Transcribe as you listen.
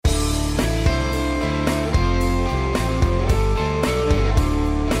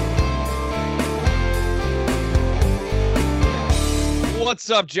What's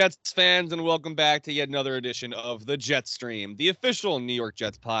up, Jets fans, and welcome back to yet another edition of the Jet Stream, the official New York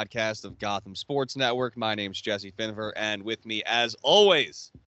Jets podcast of Gotham Sports Network. My name's Jesse Finver, and with me, as always,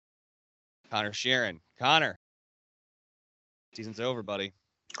 Conor Sharon. Conor, season's over, buddy.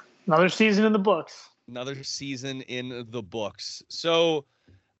 Another season in the books. Another season in the books. So,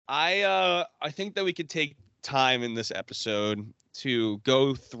 I think that we could take time in this episode to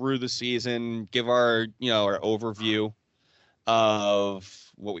go through the season, give our overview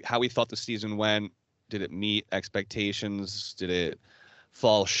of how we thought the season went. Did it meet expectations? Did it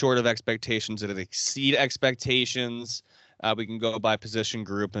fall short of expectations? Did it exceed expectations? We can go by position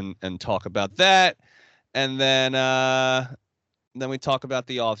group and talk about that, and then we talk about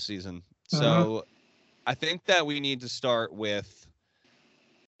the offseason. So I think that we need to start with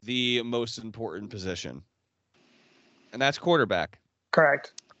the most important position, and that's quarterback.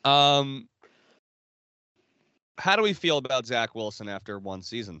 Correct. How do we feel about Zach Wilson after one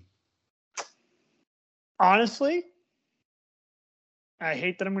season? Honestly, I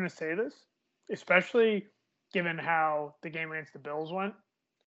hate that I'm going to say this, especially given how the game against the Bills went.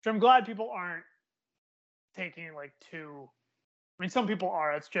 So I'm glad people aren't taking it like too. I mean, some people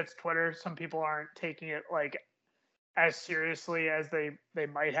are. It's Jets Twitter. Some people aren't taking it like as seriously as they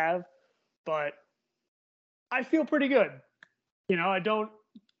might have. But I feel pretty good. I don't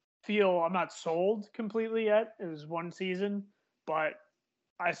feel I'm not sold completely yet. It was one season, but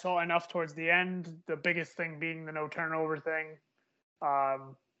I saw enough towards the end. The biggest thing being the no turnover thing.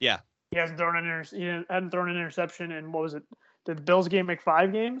 Yeah, he hadn't thrown an interception in, what was it? Did the Bills game make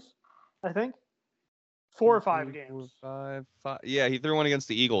 5 games? I think 4 or 5 games. 5. Yeah, he threw one against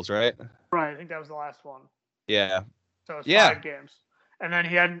the Eagles, right? Right, I think that was the last one. Yeah. So it's 5 games, and then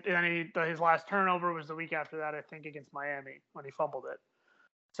his last turnover was the week after that, I think, against Miami when he fumbled it.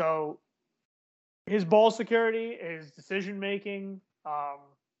 So his ball security, his decision making,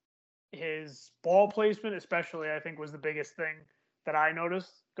 his ball placement, especially, I think, was the biggest thing that I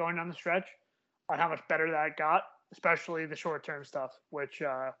noticed going down the stretch on how much better that got, especially the short term stuff, which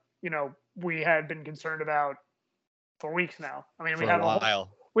we had been concerned about for weeks now. I mean, we have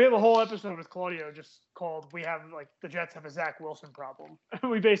a whole episode with Claudio just called the Jets have a Zach Wilson problem.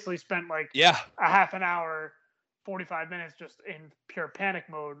 We basically spent a half an hour, 45 minutes just in pure panic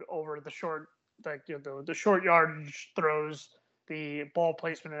mode over the short, the short yardage throws, the ball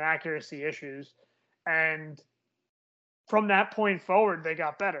placement and accuracy issues. And from that point forward, they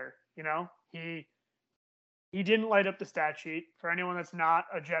got better. He didn't light up the stat sheet. For anyone that's not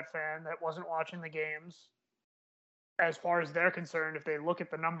a Jet fan that wasn't watching the games, as far as they're concerned, if they look at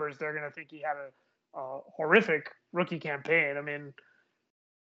the numbers, they're going to think he had a horrific rookie campaign. I mean,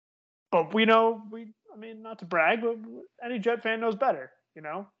 but not to brag, but any Jet fan knows better.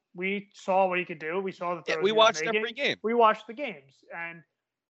 We saw what he could do. We saw the throws. We watched every game. We watched the games, and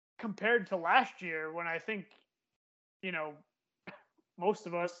compared to last year, when I think, most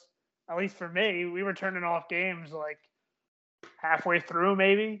of us, at least for me, we were turning off games like halfway through,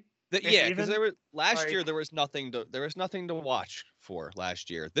 maybe. Because last year there was nothing to watch for last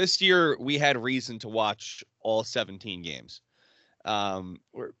year. This year we had reason to watch all 17 games.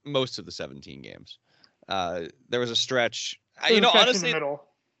 Or most of the 17 games. There was a stretch. Honestly,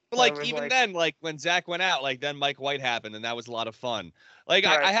 then, when Zach went out, then Mike White happened, and that was a lot of fun. Right.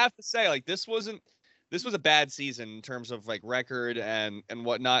 I have to say, this was a bad season in terms of record and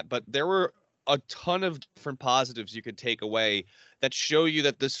whatnot, but there were a ton of different positives you could take away that show you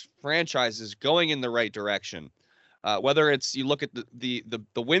that this franchise is going in the right direction. Whether it's you look at the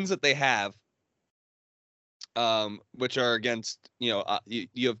wins that they have, which are against you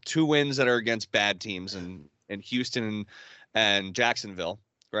have 2 wins that are against bad teams in Houston and Jacksonville,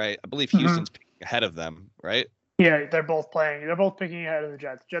 right? I believe Houston's picking ahead of them, right? Yeah, they're both picking ahead of the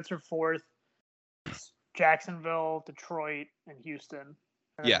Jets. Jets are 4th. Jacksonville, Detroit, and Houston,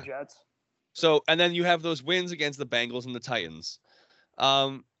 and then the Jets. So, and then you have those wins against the Bengals and the Titans.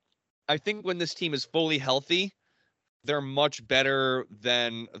 I think when this team is fully healthy, they're much better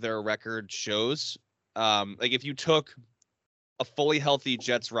than their record shows. If you took a fully healthy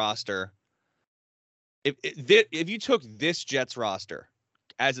Jets roster, if you took this Jets roster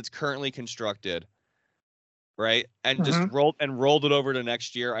as it's currently constructed, right, and just rolled it over to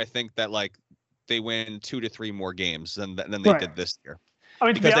next year, I think that they win 2 to 3 more games than they did this year. I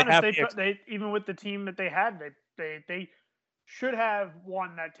mean, to be honest, they even with the team that they had, they should have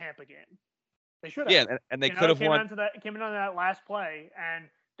won that Tampa game. They should have. Yeah, and they could have won. Came in on that last play, and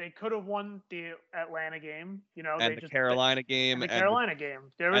they could have won the Atlanta game. And the Carolina game.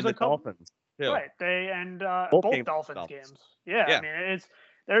 There was a couple. Dolphins too. Right. Both Dolphins games. Yeah. I mean,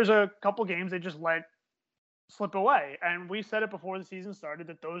 there's a couple games they just let slip away. And we said it before the season started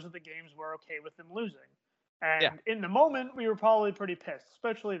that those are the games we're okay with them losing. And in the moment, we were probably pretty pissed,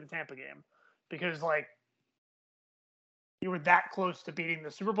 especially the Tampa game, because like you were that close to beating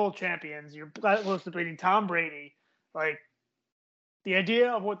the Super Bowl champions. You're that close to beating Tom Brady. Like the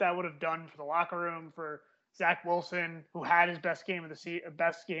idea of what that would have done for the locker room, for Zach Wilson, who had his best game of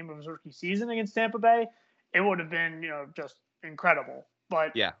his rookie season against Tampa Bay, it would have been, just incredible.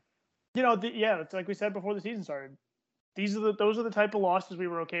 But it's like we said before the season started. Those are the type of losses we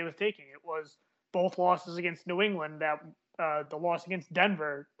were okay with taking. It was both losses against New England, that the loss against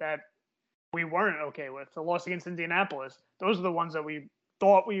Denver that we weren't okay with, the loss against Indianapolis. Those are the ones that we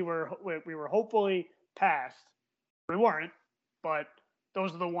thought we were hopefully past. We weren't, but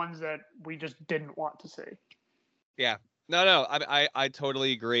those are the ones that we just didn't want to see. Yeah. No, I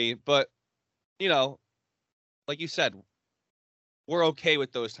totally agree. But, like you said, we're okay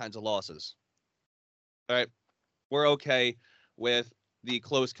with those kinds of losses. All right. We're okay with the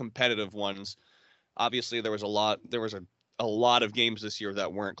close competitive ones. Obviously, there was a lot of games this year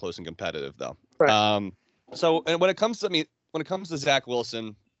that weren't close and competitive, though. Right. So, and when it comes to Zach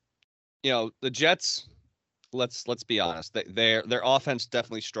Wilson, the Jets, let's be honest, their offense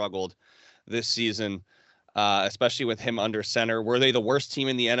definitely struggled this season, especially with him under center. Were they the worst team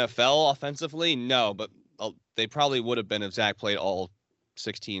in the NFL offensively? No, but they probably would have been if Zach played all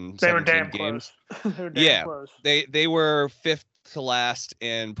 16, 17 games. Close. They were damn close. They were fifth to last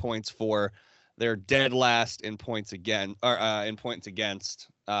in points for. They're dead last in points again, or in points against.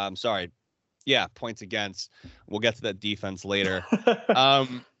 Points against. We'll get to that defense later.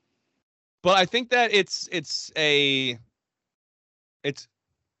 But I think that it's the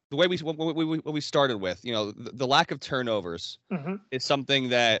way we started with, the lack of turnovers is something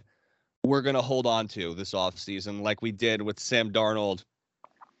that we're going to hold on to this offseason, like we did with Sam Darnold,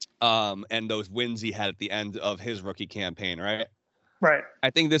 and those wins he had at the end of his rookie campaign, right? Right. I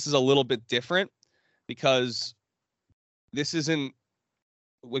think this is a little bit different because this isn't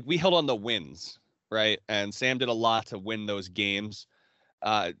like we held on the wins, right? And Sam did a lot to win those games.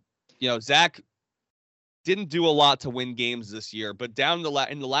 Zach didn't do a lot to win games this year, but in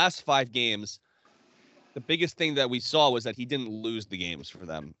the last 5 games, the biggest thing that we saw was that he didn't lose the games for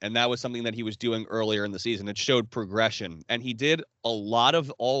them. And that was something that he was doing earlier in the season. It showed progression. And he did a lot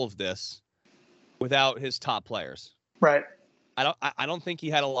of all of this without his top players. Right. I don't think he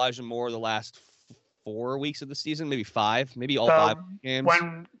had Elijah Moore the last 4 weeks of the season, maybe 5, maybe all 5 games.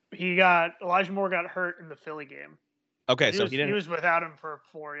 When Elijah Moore got hurt in the Philly game. Okay, he was without him for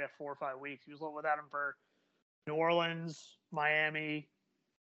 4 or 5 weeks. He was without him for New Orleans, Miami,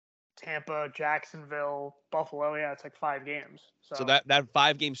 Tampa, Jacksonville, Buffalo. Yeah, it's like 5 games. So that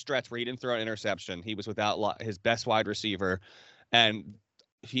 5-game stretch where he didn't throw an interception, he was without his best wide receiver, and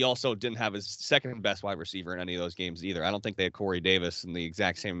he also didn't have his second best wide receiver in any of those games either. I don't think they had Corey Davis in the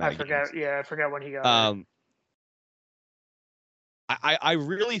exact same amount of games. Yeah, I forgot when he got hurt. I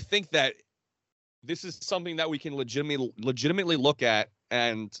really think that this is something that we can legitimately look at,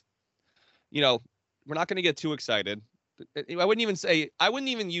 and we're not going to get too excited. I wouldn't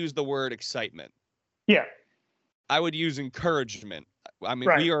even use the word excitement. Yeah. I would use encouragement. I mean,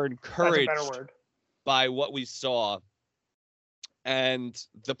 right. We are encouraged That's a better word. By what we saw and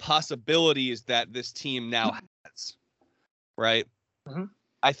the possibilities that this team now has, right? Mm-hmm.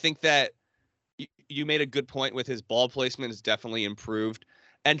 I think that you made a good point with his ball placement has definitely improved,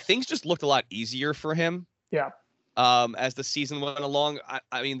 and things just looked a lot easier for him. Yeah. As the season went along,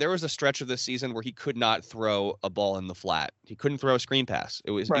 I mean, there was a stretch of this season where he could not throw a ball in the flat. He couldn't throw a screen pass.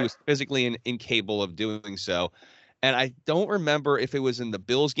 He was physically incapable of doing so. And I don't remember if it was in the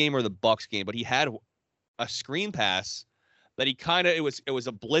Bills game or the Bucs game, but he had a screen pass that it was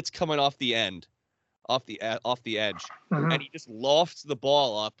a blitz coming off the edge, mm-hmm. and he just lofts the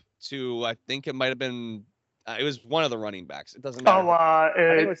ball up to, I think it might have been. It was one of the running backs. It doesn't matter.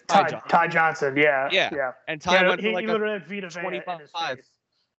 It was Ty Johnson. Yeah. And Ty went for like a 25.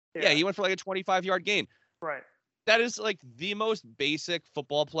 Yeah, he went for like a 25-yard gain. Right. That is like the most basic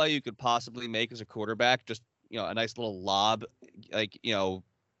football play you could possibly make as a quarterback. Just, a nice little lob, like,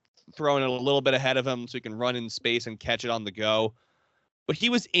 throwing it a little bit ahead of him so he can run in space and catch it on the go. But he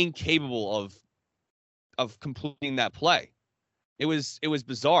was incapable of completing that play. It was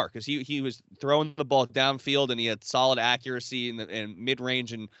bizarre because he was throwing the ball downfield and he had solid accuracy and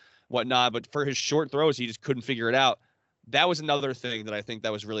mid-range and whatnot. But for his short throws, he just couldn't figure it out. That was another thing that I think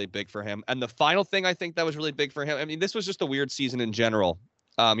that was really big for him. And the final thing I think that was really big for him, I mean, this was just a weird season in general.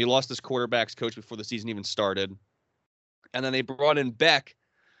 He lost his quarterback's coach before the season even started. And then they brought in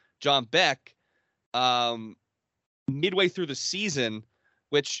John Beck, midway through the season,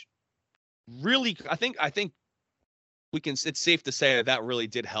 which really, I think it's safe to say that really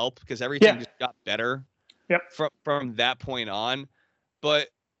did help because everything Yeah. just got better Yep. from that point on. But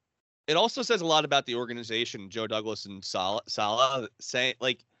it also says a lot about the organization, Joe Douglas and Saleh saying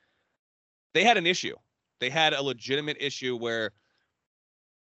like they had an issue. They had a legitimate issue where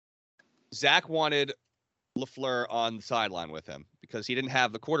Zach wanted LaFleur on the sideline with him because he didn't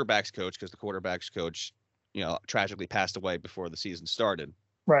have the quarterbacks coach because the quarterbacks coach, tragically passed away before the season started.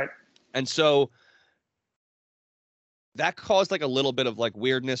 Right. And so that caused like a little bit of like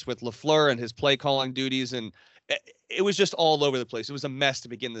weirdness with LaFleur and his play calling duties. And it was just all over the place. It was a mess to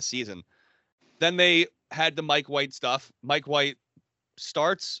begin the season. Then they had the Mike White stuff. Mike White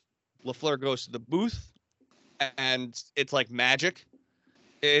starts, LaFleur goes to the booth, and it's like magic.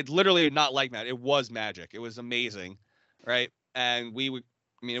 It literally not like that. It was magic. It was amazing, right? And we would,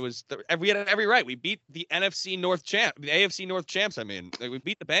 it was we had every right. We beat the AFC North champs. I mean, we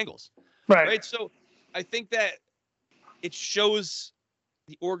beat the Bengals, right? So I think that it shows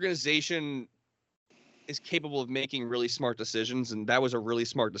the organization is capable of making really smart decisions, and that was a really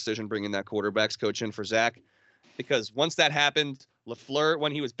smart decision bringing that quarterbacks coach in for Zach, because once that happened, LaFleur,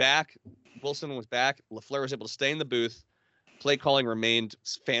 when he was back, Wilson was back, LaFleur was able to stay in the booth. Play calling remained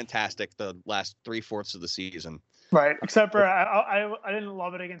fantastic the last 3/4 of the season. Right, except for I didn't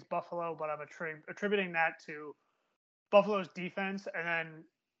love it against Buffalo, but I'm attributing that to Buffalo's defense, and then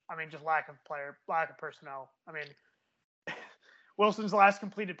just lack of personnel. I mean, Wilson's last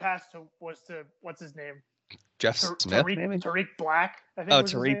completed pass was to what's his name? Jeff Smith, maybe? Tariq Black, I think. Oh,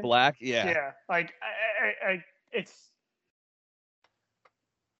 Tariq Black, yeah. Yeah, like it's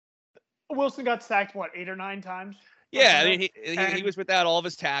Wilson got sacked 8 or 9 times. Yeah, I mean he was without all of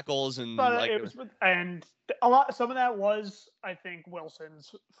his tackles, and some of that was, I think,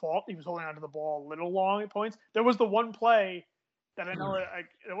 Wilson's fault. He was holding onto the ball a little long at points. There was the one play that I know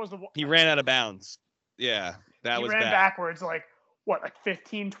he ran out of bounds. Yeah, he ran backwards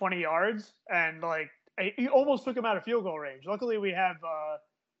 15, 20 yards, and he almost took him out of field goal range. Luckily, we have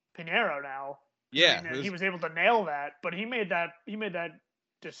Pinheiro now. Yeah, he was able to nail that, but he made that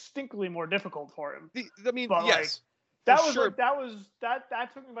distinctly more difficult for him. Yes. That took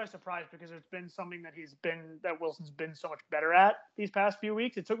me by surprise because it's been something that Wilson's been so much better at these past few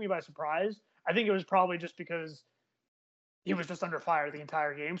weeks. It took me by surprise. I think it was probably just because he was just under fire the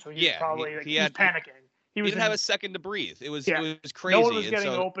entire game, so he was probably he was panicking. He didn't have a second to breathe. It was crazy. No one was getting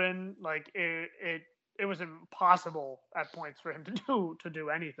open. It was impossible at points for him to do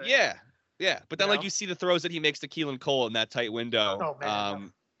anything. Yeah. But then you see the throws that he makes to Keelan Cole in that tight window. Oh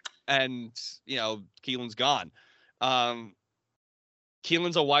man. And Keelan's gone.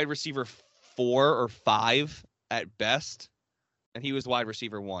 Keelan's a wide receiver 4 or 5 at best, and he was wide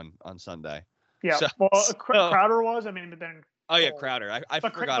receiver 1 on Sunday. Yeah, Crowder was. But then. Oh yeah, Crowder. I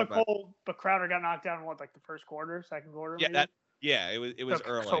forgot about. But Crowder got knocked down in the first quarter, second quarter. Yeah, it was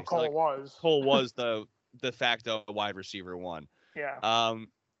early. So Cole was. Cole was the de facto wide receiver 1. Yeah.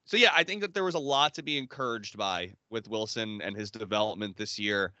 So yeah, I think that there was a lot to be encouraged by with Wilson and his development this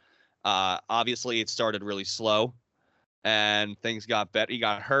year. Obviously, it started really slow, and things got better. He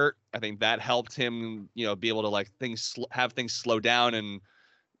got hurt. I think that helped him, be able to have things slow down, and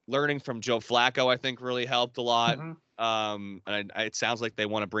learning from Joe Flacco, I think, really helped a lot. Mm-hmm. And it sounds like they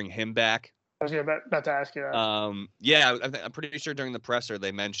want to bring him back. I was about to ask you that. Yeah, I'm pretty sure during the presser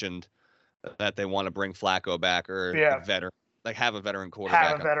they mentioned that they want to bring Flacco back, or a veteran, have a veteran quarterback.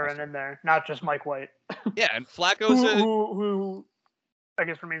 Have a veteran in there, not just Mike White. Yeah, and Flacco's who I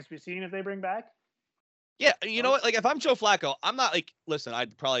guess remains to be seen if they bring back. Yeah, you know what? If I'm Joe Flacco, I'm not listen,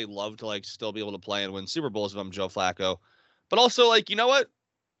 I'd probably love to still be able to play and win Super Bowls if I'm Joe Flacco. But also you know what?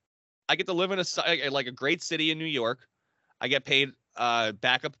 I get to live in a great city in New York. I get paid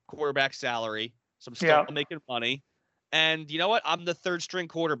backup quarterback salary, so I'm still making money. And you know what? I'm the third string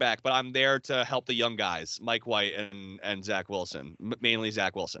quarterback, but I'm there to help the young guys, Mike White and Zach Wilson, mainly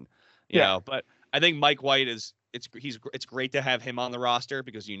Zach Wilson. You know, but I think Mike White it's great to have him on the roster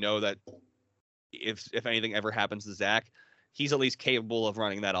because that if anything ever happens to Zach, he's at least capable of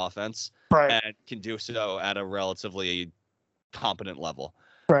running that offense, right, and can do so at a relatively competent level.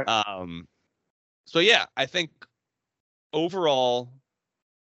 Right. So yeah, I think overall,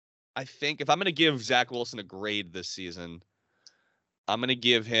 if I'm going to give Zach Wilson a grade this season, I'm going to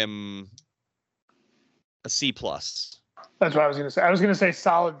give him a C+. That's what I was going to say. I was going to say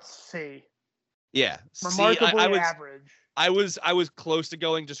solid C. Yeah, remarkably average. I was close to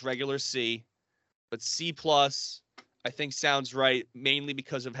going just regular C, but C+, I think sounds right, mainly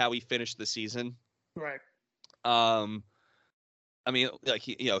because of how he finished the season. Right.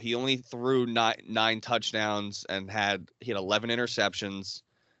 He only threw nine touchdowns and he had 11 interceptions,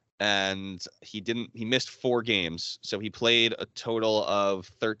 and he missed 4 games, so he played a total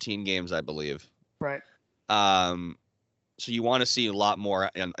of 13 games, I believe. Right. So you want to see a lot more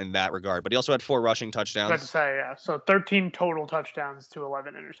in that regard. But he also had 4 rushing touchdowns. I was about to say, yeah. So 13 total touchdowns to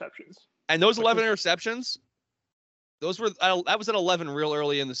 11 interceptions. And those 11 interceptions, that was at 11 real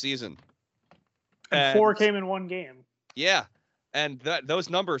early in the season. And 4 came in 1 game. Yeah, and those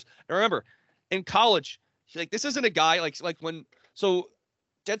numbers. And remember, in college, like this isn't a guy like when so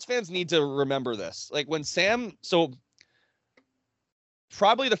Jets fans need to remember this. Like when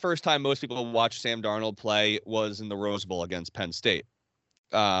probably the first time most people watched Sam Darnold play was in the Rose Bowl against Penn State.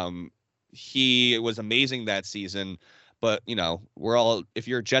 He was amazing that season, but if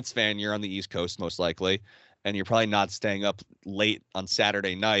you're a Jets fan, you're on the East Coast most likely, and you're probably not staying up late on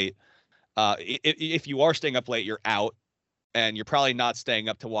Saturday night. If you are staying up late, you're out, and you're probably not staying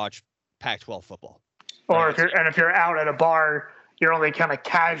up to watch Pac-12 football. Or if you're out at a bar, you're only kind of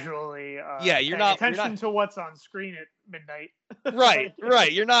casually you're not attention you're not, to what's on screen at midnight. right.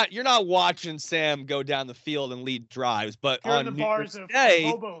 You're not watching Sam go down the field and lead drives, but you're on in the New bars Year's of Day,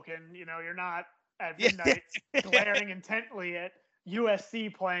 Hoboken, you're not at midnight glaring intently at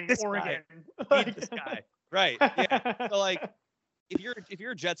USC playing Oregon. This guy, right? Yeah. So if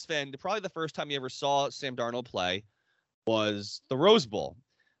you're a Jets fan, probably the first time you ever saw Sam Darnold play was the Rose Bowl.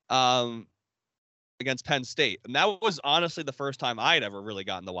 Against Penn State. And that was honestly the first time I'd ever really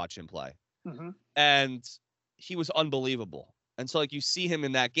gotten to watch him play. Mm-hmm. And he was unbelievable. And so you see him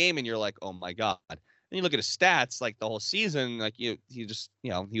in that game and you're like, oh my God. And you look at his stats, the whole season, he just,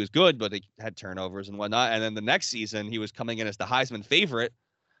 he was good, but he had turnovers and whatnot. And then the next season he was coming in as the Heisman favorite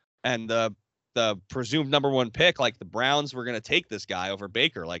and the presumed number 1 pick, the Browns were going to take this guy over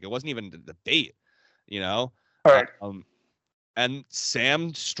Baker. It wasn't even a debate, All right. And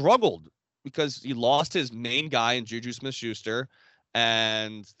Sam struggled because he lost his main guy in Juju Smith-Schuster,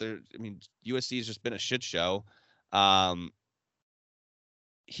 and USC has just been a shit show.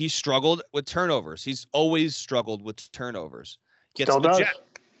 He struggled with turnovers. He's always struggled with turnovers.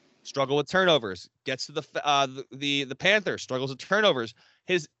 Struggle with turnovers. Gets to the Panthers, struggles with turnovers.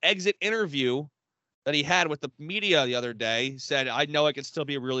 His exit interview that he had with the media the other day said, "I know I can still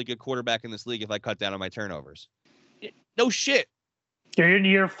be a really good quarterback in this league if I cut down on my turnovers." No shit. You're in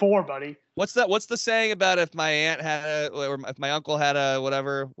year 4, buddy. What's the saying about if my aunt had or if my uncle had a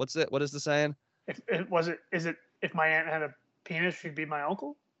whatever? What is the saying? If my aunt had a penis, she'd be my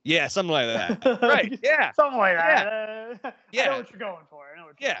uncle? Yeah, something like that. Right. Yeah. Something like that. Yeah. I know what you're going for.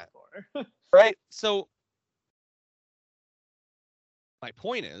 Right. So my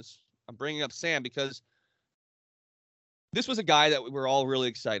point is, I'm bringing up Sam because this was a guy that we were all really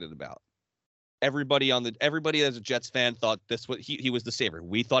excited about. Everybody as a Jets fan thought he was the savior.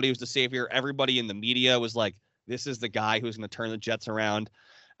 We thought he was the savior. Everybody in the media was like, this is the guy who's going to turn the Jets around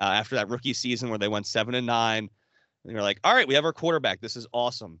after that rookie season where they went 7-9. And you're like, all right, we have our quarterback. This is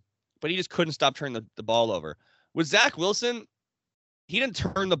awesome. But he just couldn't stop turning the ball over. With Zach Wilson, he didn't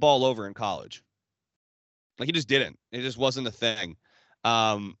turn the ball over in college. He just didn't. It just wasn't a thing.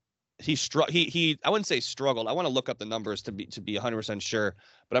 He I wouldn't say struggled. I want to look up the numbers to be 100% sure,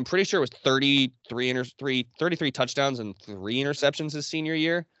 but I'm pretty sure it was 33 touchdowns and 3 interceptions his senior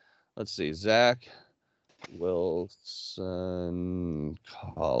year. Let's see, Zach Wilson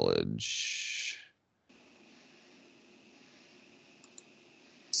college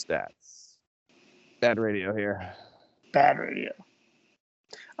stats. Bad radio here. Bad radio.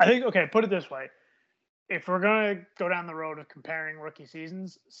 I think, okay, put it this way. If we're going to go down the road of comparing rookie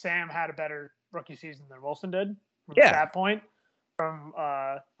seasons, Sam had a better rookie season than Wilson did from that point. I'm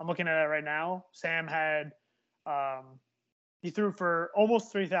looking at it right now. Sam had he threw for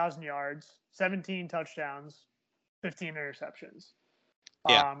almost 3,000 yards, 17 touchdowns, 15 interceptions.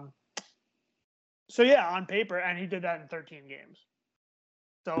 Yeah. So on paper, and he did that in 13 games.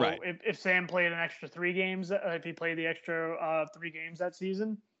 So right. if Sam played an extra 3 games, if he played the extra 3 games that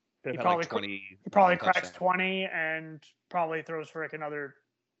season, he probably cracks 20 and probably throws for another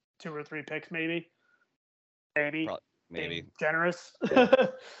 2 or 3 picks, maybe. Maybe. Generous.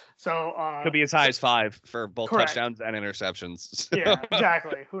 So could be as high as 5 for both correct. touchdowns and interceptions. Yeah,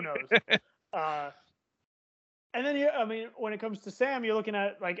 exactly. Who knows? And then when it comes to Sam, you're looking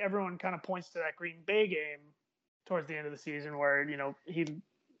at everyone kind of points to that Green Bay game towards the end of the season where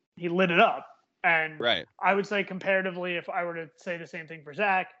he lit it up. And right. I would say comparatively, if I were to say the same thing for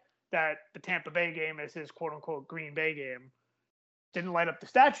Zach, that the Tampa Bay game is his quote-unquote Green Bay game. Didn't light up the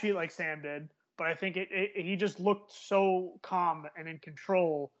stat sheet like Sam did, but I think he just looked so calm and in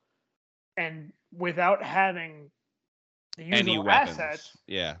control, and without having the usual assets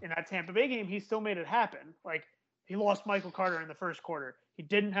in that Tampa Bay game, he still made it happen. He lost Michael Carter in the first quarter. He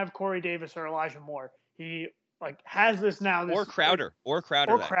didn't have Corey Davis or Elijah Moore. He has this now. Or Crowder. Or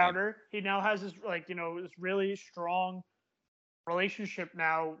Crowder. He now has this this really strong relationship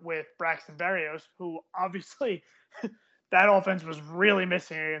now with Braxton Berrios, who obviously that offense was really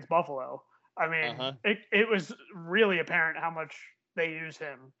missing against Buffalo. I mean, it was really apparent how much they use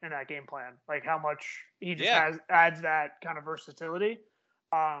him in that game plan, like how much he just adds that kind of versatility.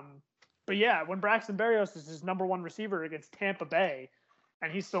 But yeah, when Braxton Berrios is his number one receiver against Tampa Bay,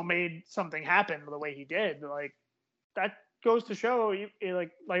 and he still made something happen the way he did, like that goes to show,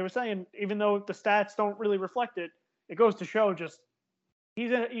 like I was saying, even though the stats don't really reflect it, it goes to show just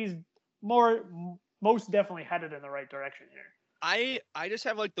he's most definitely headed in the right direction here. I just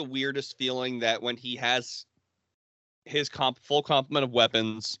have like the weirdest feeling that when he has his full complement of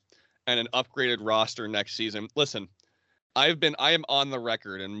weapons and an upgraded roster next season. Listen, I am on the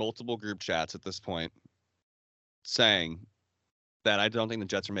record in multiple group chats at this point saying that I don't think the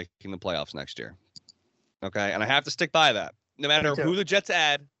Jets are making the playoffs next year. Okay, and I have to stick by that. No matter who the Jets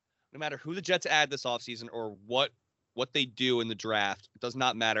add this offseason or what they do in the draft, it does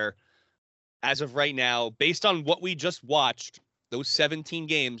not matter. As of right now, based on what we just watched, those 17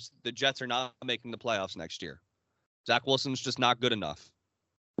 games, the Jets are not making the playoffs next year. Zach Wilson's just not good enough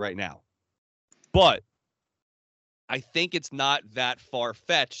right now. But I think it's not that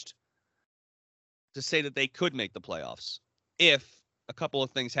far-fetched to say that they could make the playoffs if a couple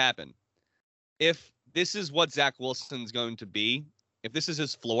of things happen. If this is what Zach Wilson's going to be, if this is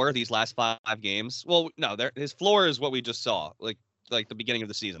his floor these last 5 games, well, no, his floor is what we just saw, like the beginning of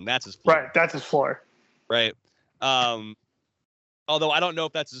the season. That's his floor. Right, that's his floor. Right. Although I don't know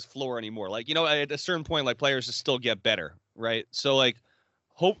if that's his floor anymore. Like, at a certain point, like players just still get better, right? So like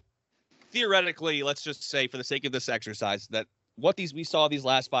theoretically, let's just say for the sake of this exercise that what we saw these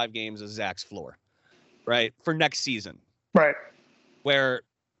last 5 games is Zach's floor, right? For next season. Right. Where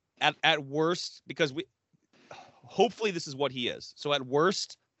at worst, because hopefully this is what he is. So at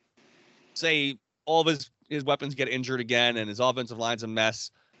worst, say all of his weapons get injured again and his offensive line's a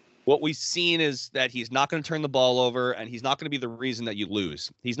mess. What we've seen is that he's not going to turn the ball over, and he's not going to be the reason that you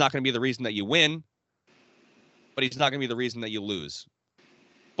lose. He's not going to be the reason that you win, but he's not going to be the reason that you lose.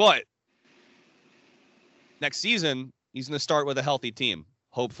 But next season, he's going to start with a healthy team,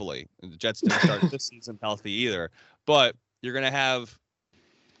 hopefully. And the Jets didn't start this season healthy either. But you're going to have,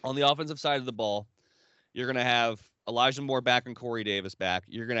 on the offensive side of the ball, you're going to have Elijah Moore back and Corey Davis back.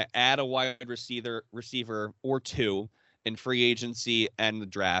 You're going to add a wide receiver or 2 in free agency and the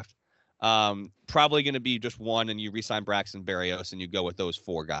draft. Probably going to be just 1, and you re-sign Braxton Berrios, and you go with those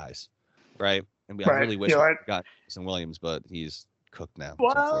 4 guys, right? And I really wish we got Jason Williams, but he's cooked now.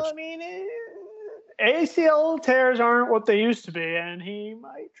 Well, I mean, ACL tears aren't what they used to be, and he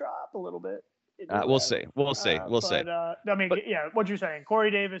might drop a little bit. We'll see. I mean, what you're saying,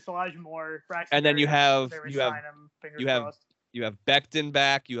 Corey Davis, Elijah Moore, Braxton, and then you have crossed. You have Becton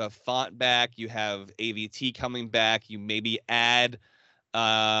back, you have Font back, you have AVT coming back. You maybe add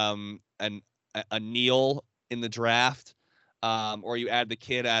a Neal in the draft, or you add the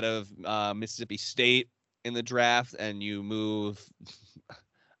kid out of Mississippi State in the draft, and you move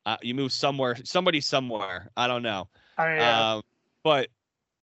somebody somewhere. I don't know. But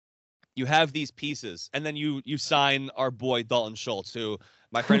you have these pieces, and then you sign our boy Dalton Schultz, who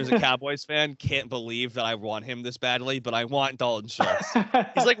my friend is a Cowboys fan, can't believe that I want him this badly, but I want Dalton Schultz.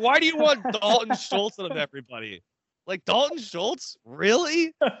 He's like, why do you want Dalton Schultz out of everybody? Like, Dalton Schultz?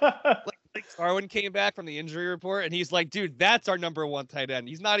 Really? like Darwin came back from the injury report, and he's like, dude, that's our number 1 tight end.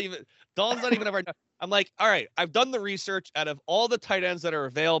 Dalton's not even our. I'm like, all right, I've done the research. Out of all the tight ends that are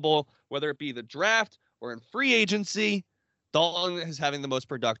available, whether it be the draft or in free agency, Dalton is having the most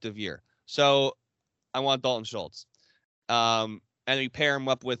productive year. So I want Dalton Schultz. And we pair him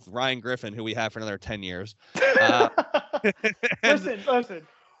up with Ryan Griffin, who we have for another 10 years. Listen.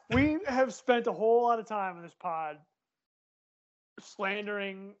 We have spent a whole lot of time in this pod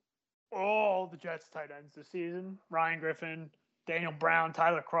slandering all the Jets tight ends this season. Ryan Griffin, Daniel Brown,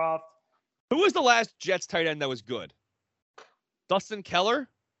 Tyler Kroft. Who was the last Jets tight end that was good? Dustin Keller?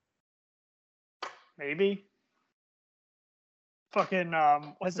 Maybe. Fucking,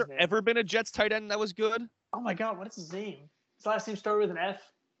 has there ever been a Jets tight end that was good? Oh my God, what is his name? His last name started with an F.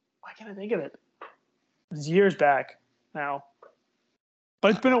 Why can't I think of it? It's years back now.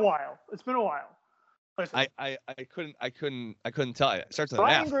 But it's been a while. Listen, I couldn't tell you. It starts with an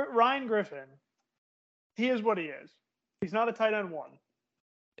F. Ryan Griffin, he is what he is. He's not a tight end 1.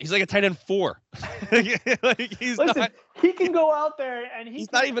 He's like a tight end 4. He can go out there and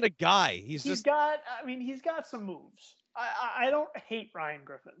he's not even a guy. He's got some moves. I don't hate Ryan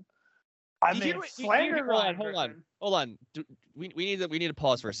Griffin. I Do you mean, hear what- slander Ryan hold Griffin. on. We need to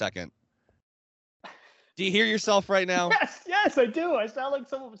pause for a second. Do you hear yourself right now? Yes, I do. I sound like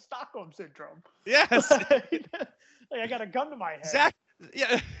someone with Stockholm syndrome. Yes. Like I got a gun to my head. Zach,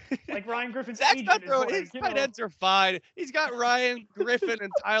 yeah. Like Ryan Griffin's Zach's agent not is throwing. like, His tight ends are fine. He's got Ryan Griffin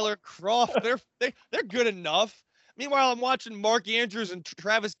and Tyler Croft. They're good enough. Meanwhile, I'm watching Mark Andrews and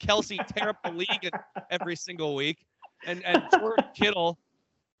Travis Kelce tear up the league every single week, and George Kittle,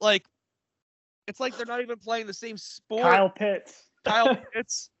 like, it's like they're not even playing the same sport. Kyle Pitts.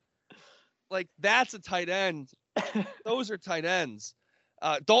 Like, that's a tight end. Those are tight ends.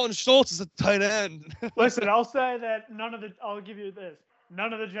 Dalton Schultz is a tight end. Listen, I'll say that I'll give you this.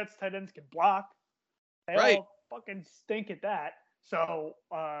 None of the Jets tight ends can block. They all fucking stink at that. So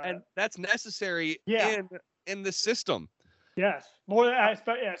and that's necessary in the system. Yes.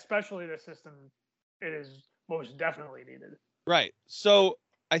 Especially the system, it is most definitely needed. Right. So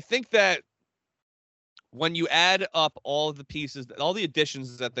I think that when you add up all of the pieces, all the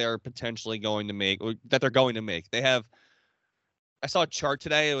additions that they're potentially going to make, or that they're going to make, I saw a chart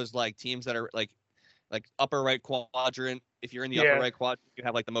today. It was like teams that are like upper right quadrant. If you're in the upper right quadrant, you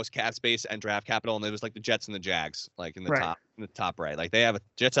have like the most cap space and draft capital, and it was like the Jets and the Jags, like in the top right. Like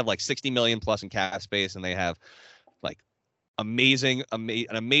Jets have like 60 million plus in cap space, and they have like an amazing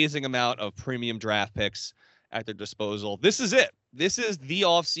amount of premium draft picks at their disposal. This is it. This is the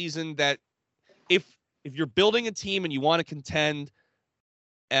offseason that if you're building a team and you want to contend,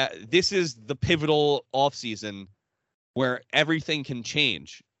 this is the pivotal offseason where everything can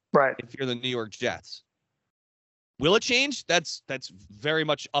change. Right. If you're the New York Jets. Will it change? That's very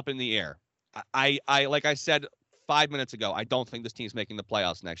much up in the air. I like I said 5 minutes ago, I don't think this team's making the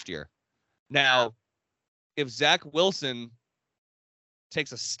playoffs next year. Now, if Zach Wilson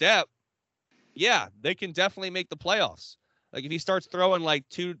takes a step, yeah, they can definitely make the playoffs. Like if he starts throwing like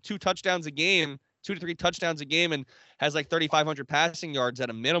two touchdowns a game, 2 to 3 touchdowns a game, and has like 3,500 passing yards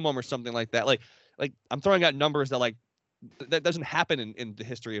at a minimum or something like that. Like I'm throwing out numbers that doesn't happen in the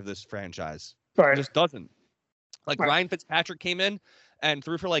history of this franchise. Right. It just doesn't. Like Ryan Fitzpatrick came in and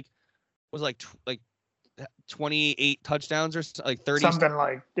threw for 28 touchdowns or like 30 something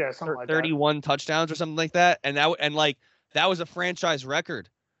like 31 touchdowns or something like that, and that was a franchise record.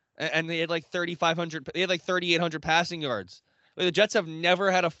 And they had like 3,500. They had like 3,800 passing yards. Like, the Jets have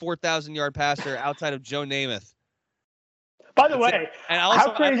never had a 4,000 yard passer outside of Joe Namath. By the way, and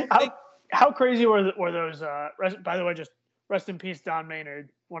also, how crazy were those? By the way, just rest in peace, Don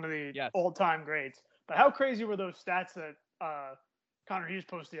Maynard, one of the all-time greats. But how crazy were those stats that Conor Hughes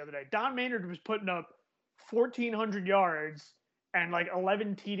posted the other day? Don Maynard was putting up 1,400 yards and like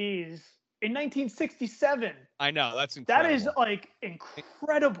 11 TDs in 1967. I know, that's incredible. That is like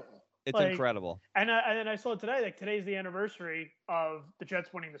incredible. It's incredible. And then I saw today, like today's the anniversary of the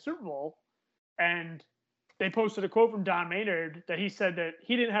Jets winning the Super Bowl, and they posted a quote from Don Maynard that he said that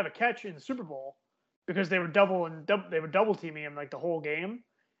he didn't have a catch in the Super Bowl because they were double teaming him like the whole game.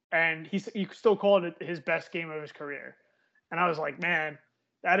 And he still called it his best game of his career. And I was like, man,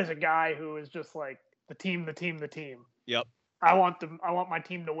 that is a guy who is just like the team. Yep. I want my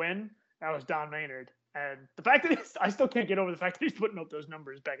team to win. That was Don Maynard. And the fact that I still can't get over the fact that he's putting up those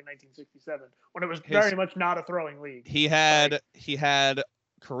numbers back in 1967 when it was very much not a throwing league. He had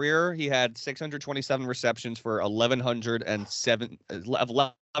 627 receptions for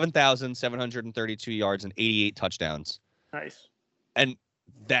 11,732 yards and 88 touchdowns. Nice. And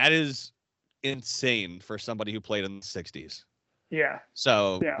that is insane for somebody who played in the 60s. Yeah.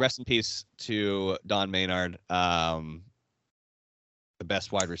 So rest in peace to Don Maynard, the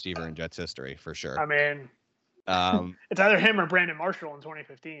best wide receiver in Jets history for sure. I mean, it's either him or Brandon Marshall in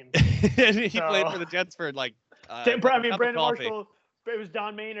 2015. He played for the Jets for like. Brandon Marshall. It was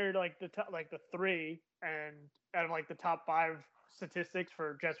Don Maynard like the 3, and out of like the top 5 statistics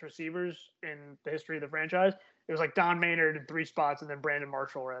for Jets receivers in the history of the franchise. It was like Don Maynard in 3 spots, and then Brandon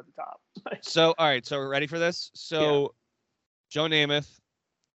Marshall were at the top. So, all right. So we're ready for this. So, Joe Namath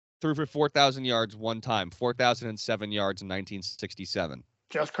threw for 4,000 yards one time, 4,007 yards in 1967.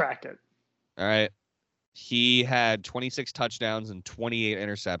 Just cracked it. All right. He had 26 touchdowns and 28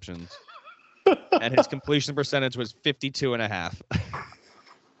 interceptions, and his completion percentage was 52.5.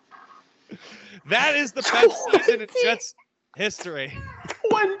 That is the best season in Jets history.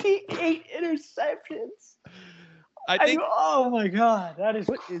 28 interceptions. I think. Oh my God, that is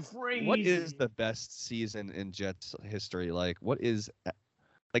crazy. What is the best season in Jets history? Like,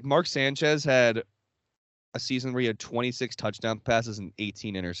 Mark Sanchez had a season where he had 26 touchdown passes and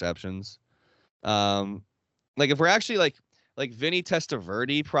 18 interceptions. Like if we're actually like Vinny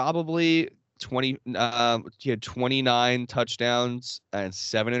Testaverde probably he had 29 touchdowns and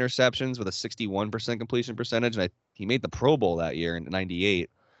 7 interceptions with a 61% completion percentage, and he made the Pro Bowl that year in '98.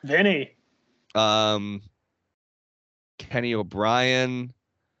 Vinny. Kenny O'Brien.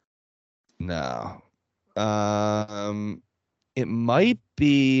 No. It might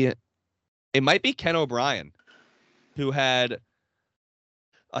be Ken O'Brien, who had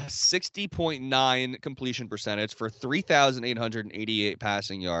a 60.9 completion percentage for 3,888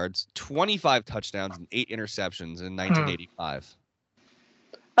 passing yards, 25 touchdowns, and 8 interceptions in 1985.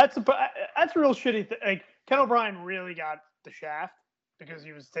 That's a real shitty thing. Like, Ken O'Brien really got the shaft because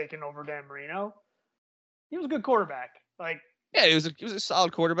he was taking over Dan Marino. He was a good quarterback. Like, yeah, he was a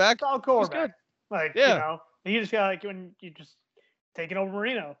solid quarterback. Solid quarterback. Like, yeah. You know, he just got, like, when you just taking over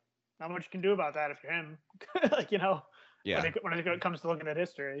Marino, not much you can do about that if you're him. Like, you know, yeah. When it comes to looking at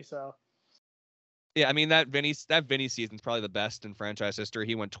history, so. Yeah, I mean that Vinny season's probably the best in franchise history.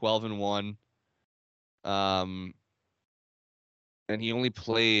 He went 12-1. And he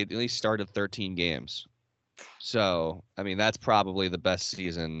only started 13 games. So, I mean, that's probably the best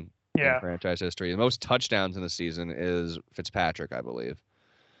season in franchise history. The most touchdowns in the season is Fitzpatrick, I believe.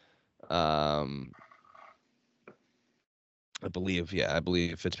 I believe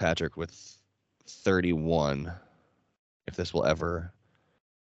Fitzpatrick with 31. If this will ever.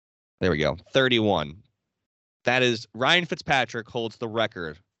 There we go. 31. That is Ryan Fitzpatrick holds the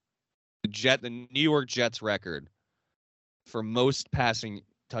record. The New York Jets record for most passing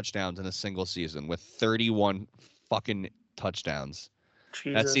touchdowns in a single season with 31 fucking touchdowns.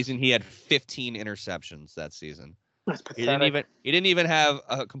 Jesus. That season he had 15 interceptions that season. That's pathetic. He didn't even have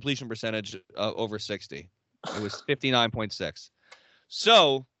a completion percentage over 60. It was 59.6.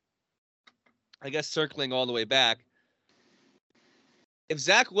 So, I guess circling all the way back, if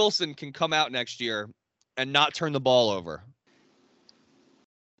Zach Wilson can come out next year and not turn the ball over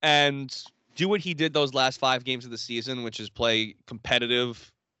and do what he did those last 5 games of the season, which is play competitive,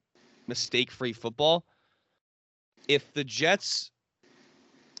 mistake-free football, if the Jets,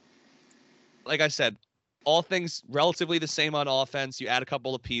 like I said, all things relatively the same on offense, you add a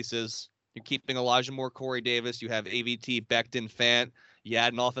couple of pieces, you're keeping Elijah Moore, Corey Davis, you have AVT, Becton, Fant, you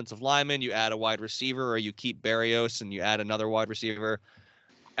add an offensive lineman, you add a wide receiver, or you keep Berrios and you add another wide receiver,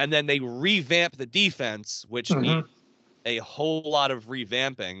 and then they revamp the defense, which needs a whole lot of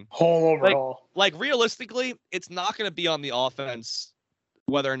revamping. Whole overhaul. Like realistically, it's not going to be on the offense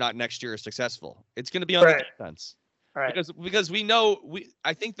whether or not next year is successful. It's going to be on the defense. Right. Because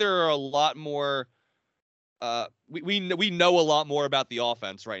I think there are a lot more we know a lot more about the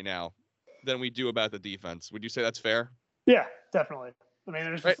offense right now than we do about the defense. Would you say that's fair? Yeah, definitely. I mean,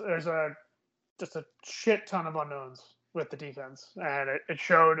 there's just a shit ton of unknowns with the defense, and it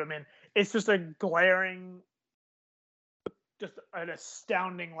showed. I mean, it's just a glaring, just an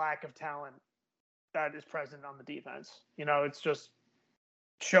astounding lack of talent that is present on the defense. You know, it's just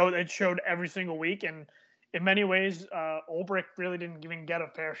it showed every single week, and in many ways, Ulbrich really didn't even get a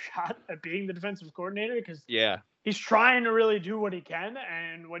fair shot at being the defensive coordinator because he's trying to really do what he can,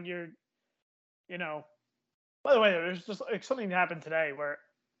 and when you're, you know, by the way, there's just like something that happened today where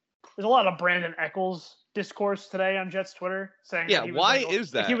there's a lot of Brandon Eccles discourse today on Jets Twitter saying, why is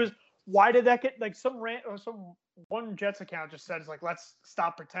that? Why did that get like some one Jets account just says like, let's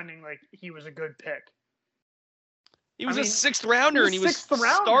stop pretending like he was a good pick. He was a 6th rounder and he was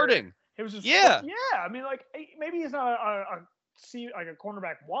starting. It was just yeah. I mean, like maybe he's not a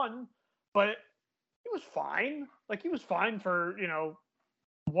cornerback 1, but he was fine. Like he was fine for, you know,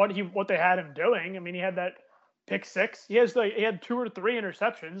 what they had him doing. I mean, he had that pick 6. He had 2 or 3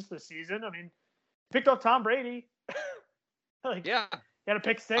 interceptions this season. I mean, picked off Tom Brady. He had a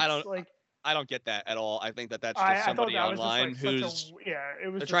pick 6. I don't get that at all. I think that's just somebody online who's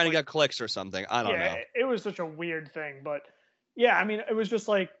they're trying to get clicks or something. I don't know. It was such a weird thing, but yeah, I mean, it was just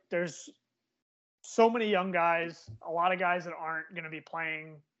like there's so many young guys, a lot of guys that aren't going to be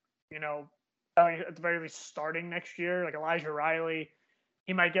playing, you know, at the very least starting next year, like Elijah Riley.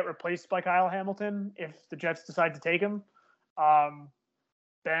 He might get replaced by Kyle Hamilton if the Jets decide to take him.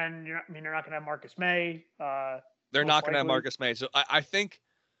 Then you're not going to have Marcus May. They're not going to have Marcus May. So I think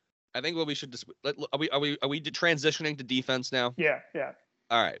what we should just are we transitioning to defense now? Yeah.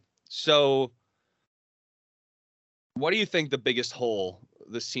 All right. So what do you think the biggest hole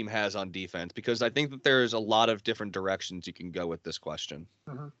this team has on defense? Because I think that there's a lot of different directions you can go with this question.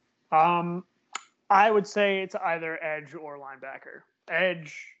 I would say it's either edge or linebacker.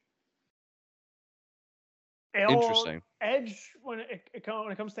 Edge. Interesting. Edge, when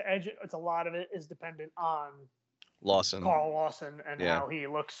it comes to edge, it's a lot of it is dependent on Carl Lawson and how he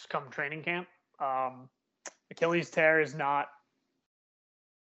looks come training camp. Achilles tear is not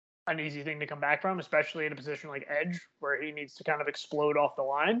an easy thing to come back from, especially in a position like edge where he needs to kind of explode off the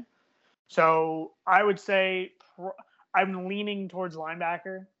line. So I would say I'm leaning towards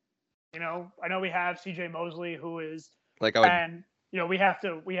linebacker. I know we have C.J. Mosley, who is, Like I would, and we have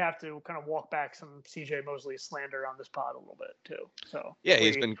to kind of walk back some C.J. Mosley slander on this pod a little bit too. So yeah,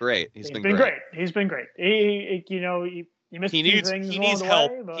 he's been great. He's been great. He's been great. He missed a few things along the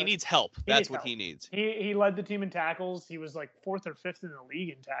help. way, but He needs help. That's what he needs. He led the team in tackles. He was like 4th or 5th in the league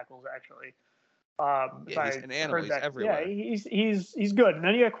in tackles, actually. Yeah, he's an animal. He's everywhere. Yeah, he's good. And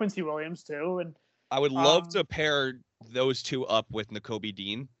then you got Quincy Williams too. And I would love to pair those two up with Nakobe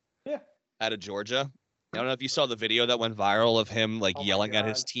Dean. Yeah. Out of Georgia. I don't know if you saw the video that went viral of him like yelling at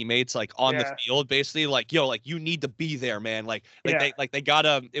his teammates like on the field, basically like, yo, like you need to be there, man. They got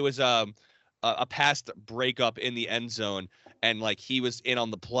it was a past breakup in the end zone, and like he was in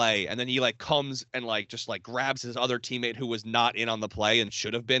on the play, and then he like comes and like just like grabs his other teammate who was not in on the play and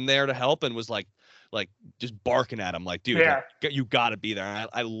should have been there to help, and was like just barking at him like, dude, you got to be there.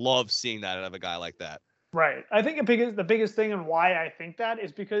 I love seeing that out of a guy like that. Right. I think the biggest thing and why I think that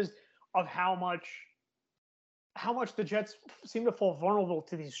is because of how much the Jets seem to fall vulnerable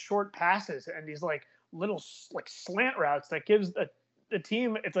to these short passes and these like little like slant routes that gives the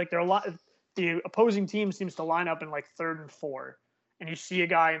team, it's like the opposing team seems to line up in like 3rd and 4, and you see a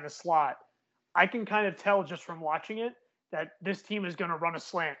guy in the slot. I can kind of tell just from watching it that this team is going to run a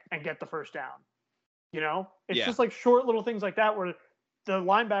slant and get the first down. It's just like short little things like that where the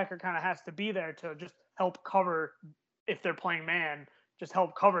linebacker kind of has to be there to just help cover if they're playing man. Just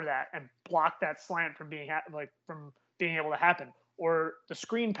help cover that and block that slant from being able to happen, or the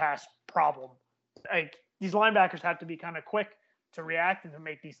screen pass problem. Like these linebackers have to be kind of quick to react and to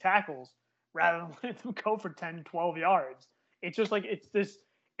make these tackles rather than let them go for 10, 12 yards. It's just like it's this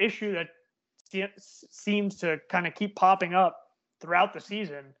issue that seems to kind of keep popping up throughout the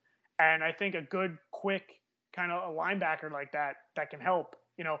season. And I think a good, quick kind of a linebacker like that can help.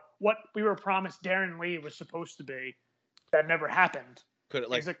 What we were promised Darren Lee was supposed to be, that never happened.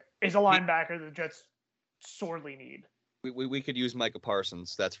 Is a linebacker the Jets sorely need. We could use Micah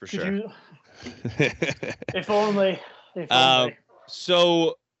Parsons, that's for sure. If only.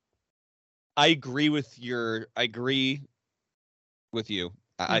 So I agree with you.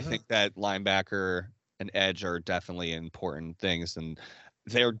 I think that linebacker and edge are definitely important things, and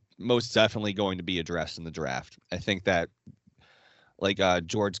they're most definitely going to be addressed in the draft. I think that like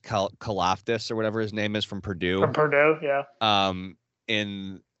George Kalafdis or whatever his name is from Purdue. From Purdue, yeah.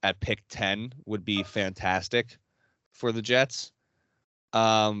 At pick 10 would be fantastic for the Jets.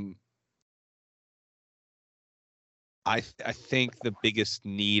 I think the biggest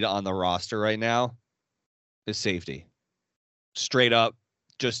need on the roster right now is safety. Straight up,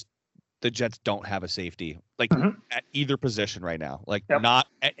 just the Jets don't have a safety at either position right now. Not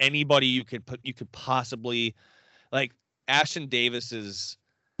at anybody you could possibly like. Ashton Davis is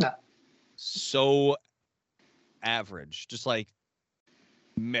so average, just like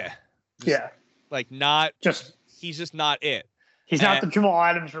meh. He's just not it. He's not the Jamal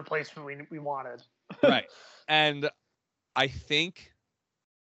Adams replacement we wanted. Right. And I think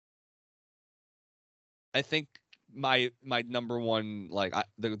my number one,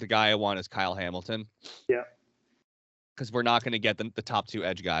 the guy I want is Kyle Hamilton. Yeah. Because we're not going to get the top 2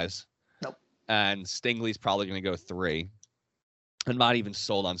 edge guys. Nope. And Stingley's probably going to go 3. I'm not even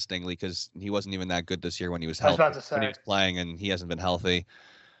sold on Stingley because he wasn't even that good this year when he was healthy. When he was playing, and he hasn't been healthy.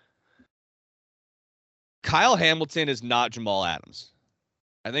 Kyle Hamilton is not Jamal Adams.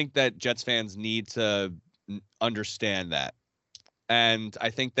 I think that Jets fans need to understand that. And I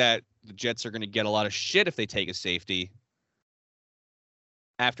think that the Jets are going to get a lot of shit if they take a safety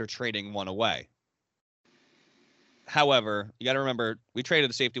after trading one away. However, you got to remember, we traded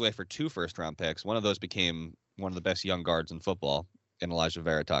the safety away for 2 first-round picks. One of those became one of the best young guards in football, in Elijah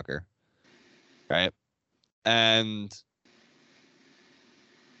Vera Tucker. Right? And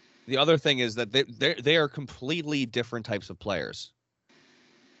the other thing is that they are completely different types of players.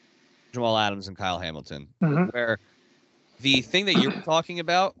 Jamal Adams and Kyle Hamilton. Where the thing that you're talking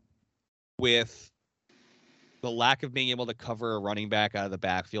about with the lack of being able to cover a running back out of the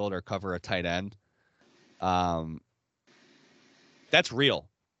backfield or cover a tight end, that's real.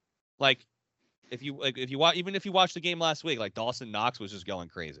 If you watch, even if you watch the game last week, like Dawson Knox was just going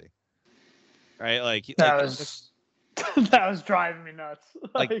crazy, right? That was driving me nuts.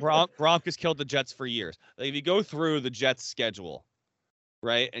 Gronk has killed the Jets for years. If you go through the Jets schedule,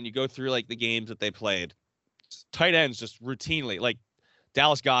 right, and you go through the games that they played, tight ends just routinely,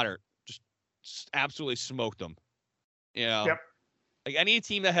 Dallas Goedert just absolutely smoked them. Yep. Any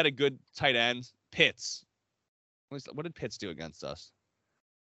team that had a good tight end, Pitts. What did Pitts do against us?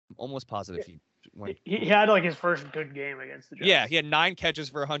 almost positive he went. He had like his first good game against the Jets. Yeah, he had 9 catches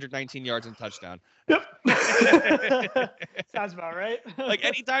for 119 yards and touchdown. Yep. Sounds about right. Like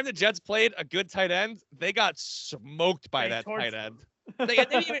anytime the Jets played a good tight end, they got smoked by that tight end. They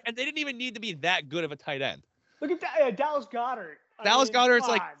didn't even need to be that good of a tight end. Look at that, Dallas Goedert. Goedert's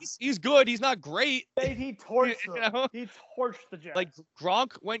like he's good. He's not great. He torched them. You know? He torched the Jets. Like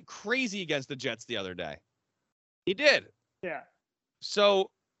Gronk went crazy against the Jets the other day. He did. Yeah.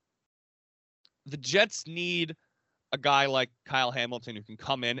 So the Jets need a guy like Kyle Hamilton who can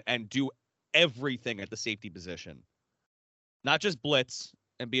come in and do everything at the safety position. Not just blitz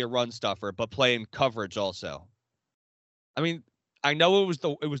and be a run stuffer, but play in coverage also. I mean, I know it was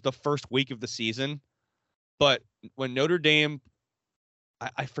the first week of the season, but when Notre Dame,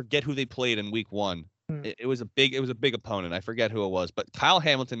 I forget who they played in week 1. It was a big opponent. I forget who it was, but Kyle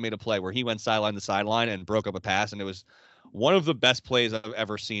Hamilton made a play where he went sideline to sideline and broke up a pass, and it was one of the best plays I've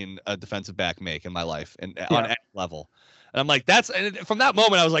ever seen a defensive back make in my life, and on any level. And I'm like, from that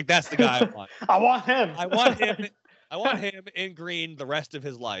moment, I was like, that's the guy I want. I want him. I want him in green the rest of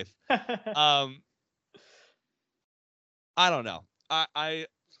his life. I don't know. I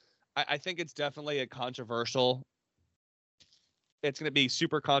think it's definitely a controversial. It's going to be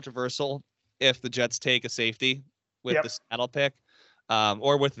super controversial if the Jets take a safety with the Seattle pick,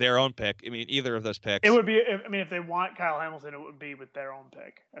 or with their own pick. I mean, either of those picks. It would be. If they want Kyle Hamilton, it would be with their own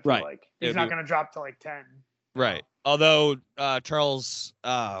pick. I feel like he's not going to drop to like 10. Right. Although Charles,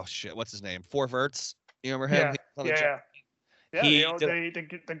 what's his name? Forverts. You remember him? Yeah.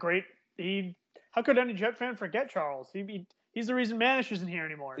 The great. How could any Jet fan forget Charles? He's the reason Manish isn't here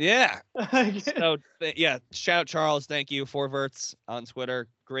anymore. Yeah. So shout out Charles. Thank you. Forverts on Twitter.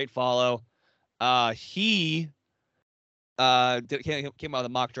 Great follow. He came out of the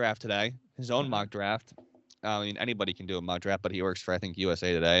mock draft today. His own mock draft. I mean, anybody can do a mock draft, but he works for I think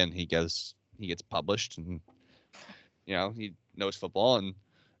USA Today, and he gets published, and he knows football, and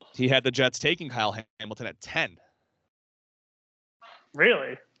he had the Jets taking Kyle Hamilton at 10.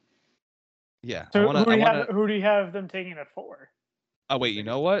 Really? Yeah. So who do you have them taking at 4? Oh wait, you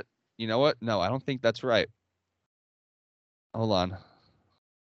know what? No, I don't think that's right. Hold on.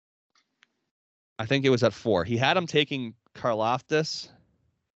 I think it was at 4. He had him taking Karlaftis,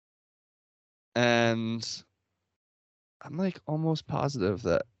 and I'm like almost positive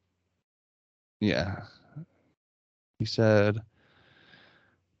that. Yeah. He said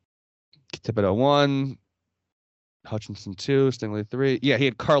Thibodeau 1, Hutchinson 2, Stingley 3. Yeah, he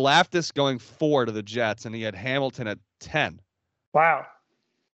had Karlaftis going 4 to the Jets, and he had Hamilton at 10. Wow.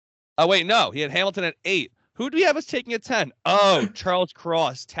 Oh, wait, no. He had Hamilton at 8. Who do we have us taking at 10? Oh, Charles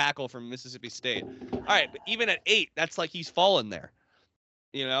Cross, tackle from Mississippi State. All right, but even at 8, that's like he's fallen there.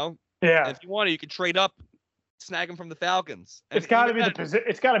 Yeah. And if you want to, you could trade up, snag him from the Falcons. It's got to be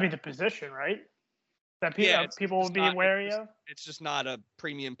the position, right? That people will be wary of. It's just not a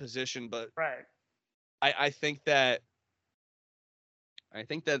premium position, but right. I think that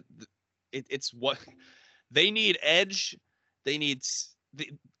it's what they need. Edge. They need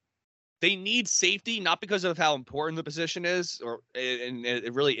safety, not because of how important the position is, and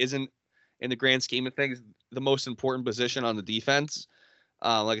it really isn't in the grand scheme of things the most important position on the defense.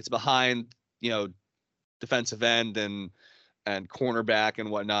 Like it's behind defensive end and cornerback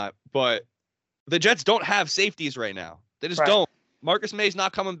and whatnot, but the Jets don't have safeties right now. They just don't. Marcus May's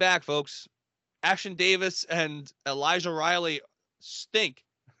not coming back, folks. Ashton Davis and Elijah Riley stink.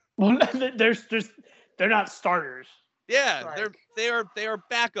 Well, they're not starters. Yeah, they are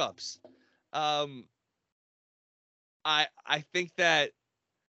backups. I think that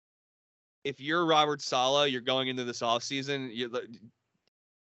if you're Robert Saleh, you're going into this offseason.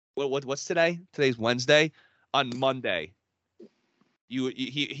 What's today? Today's Wednesday. On Monday,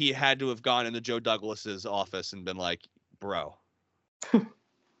 he had to have gone into Joe Douglas's office and been like, "Bro,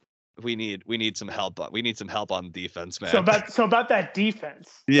 we need some help. We need some help on defense, man." So about that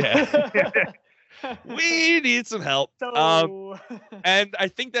defense. Yeah. We need some help. And I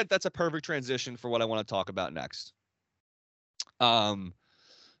think that's a perfect transition for what I want to talk about next.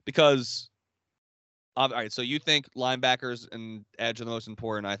 Because all right, so you think linebackers and edge are the most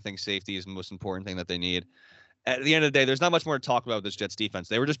important. I think safety is the most important thing that they need. At the end of the day, there's not much more to talk about with this Jets defense.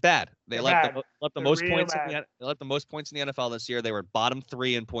 They were just bad. They let the most points in the NFL this year. They were bottom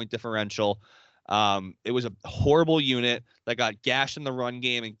 3 in point differential. It was a horrible unit that got gashed in the run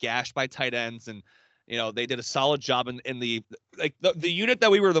game and gashed by tight ends, and they did a solid job in the unit that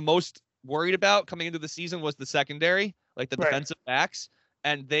we were the most worried about coming into the season was the secondary, like the defensive backs,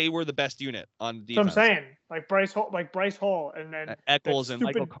 and they were the best unit on defense. So I'm saying, like Bryce Hall, and then Eccles and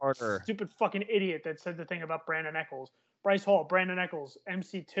Michael Carter. Stupid fucking idiot that said the thing about Brandon Eccles. Bryce Hall, Brandon Eccles,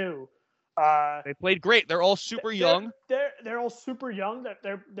 MC2. They played great. They're all super young. They're all super young. That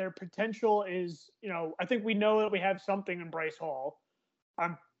their potential is, I think we know that we have something in Bryce Hall.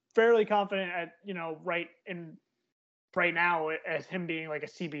 I'm fairly confident at, right now as him being like a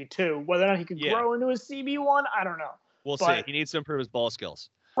CB2. Whether or not he could grow into a CB1, I don't know. We'll see. He needs to improve his ball skills.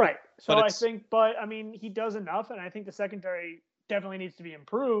 Right. So I think, he does enough, and I think the secondary definitely needs to be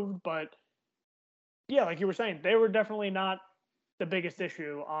improved. But yeah, like you were saying, they were definitely not the biggest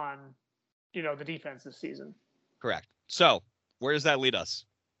issue on, the defense this season. Correct. So where does that lead us?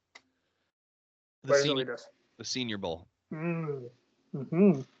 Where does it lead us? The Senior Bowl.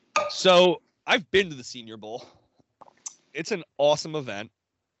 Mm-hmm. So I've been to the Senior Bowl. It's an awesome event.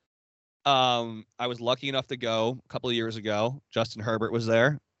 I was lucky enough to go a couple of years ago. Justin Herbert was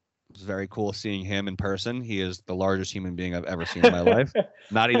there. It was very cool seeing him in person. He is the largest human being I've ever seen in my life.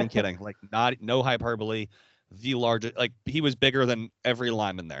 Not even kidding. Like, no hyperbole. The largest. Like, he was bigger than every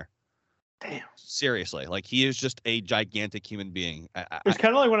lineman there. Damn. Seriously. Like, he is just a gigantic human being. It's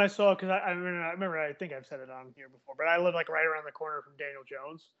kind of like when I saw, because I remember, I think I've said it on here before, but I live like right around the corner from Daniel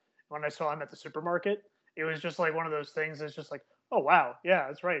Jones. When I saw him at the supermarket, it was just like one of those things that's just like, oh, wow. Yeah,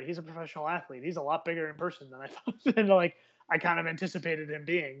 that's right. He's a professional athlete. He's a lot bigger in person than I thought. And like, I kind of anticipated him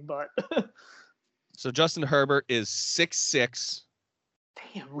being, but. So Justin Herbert is 6'6".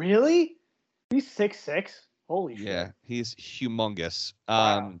 Damn, really? He's 6'6"? Holy shit. Yeah, he's humongous.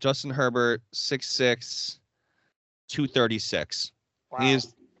 Wow. Justin Herbert, 6'6", 236. Wow. He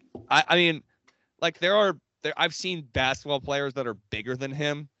is, I mean, like I've seen basketball players that are bigger than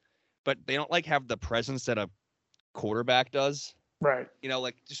him, but they don't like have the presence that a quarterback does. Right.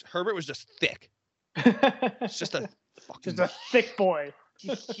 Like Herbert was just thick. It's just a fucking, just a thick boy.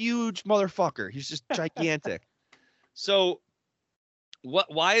 Huge motherfucker. He's just gigantic. So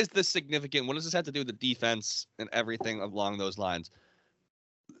why is this significant? What does this have to do with the defense and everything along those lines?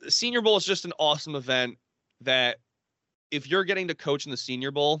 The Senior Bowl is just an awesome event that if you're getting to coach in the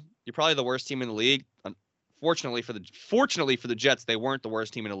Senior Bowl, you're probably the worst team in the league. Fortunately for the Jets, they weren't the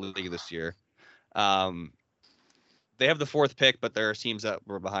worst team in the league this year. They have the 4th pick, but there are teams that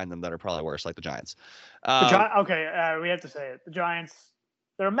were behind them that are probably worse, like the Giants. We have to say it. The Giants,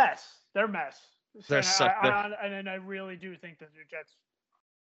 they're a mess. They're a mess. And I really do think that the Jets,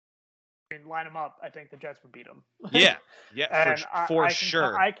 line them up, I think the Jets would beat them. Yeah, for I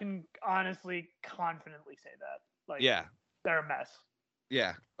sure. I can honestly, confidently say that. Like, yeah, they're a mess.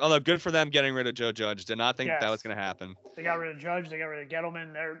 Yeah, although good for them getting rid of Joe Judge. Did not think that was going to happen. They got rid of Judge. They got rid of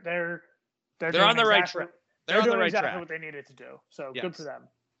Gettleman. They're on the right track. They're doing exactly what they needed to do. So good for them.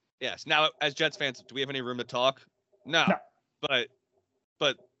 Yes. Now, as Jets fans, do we have any room to talk? No. But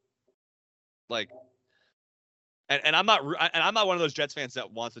like, and I'm not one of those Jets fans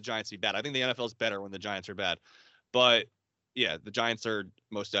that wants the Giants to be bad. I think the NFL is better when the Giants are bad. But yeah, the Giants are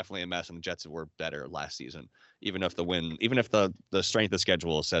most definitely a mess, and the Jets were better last season, even if the strength of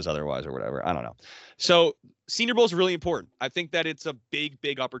schedule says otherwise or whatever. I don't know. So Senior Bowl is really important. I think that it's a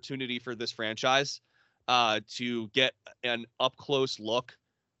big opportunity for this franchise to get an up close look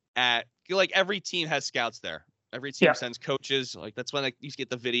at, like, every team has scouts there. Every team sends coaches. Like, that's when you get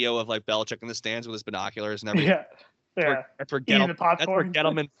the video of like Belichick in the stands with his binoculars and everything. Yeah. That's where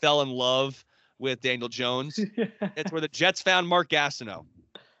Gettleman fell in love with Daniel Jones. It's where the Jets found Mark Gastineau.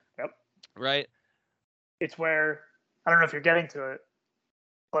 Yep. Right. It's where, I don't know if you're getting to it,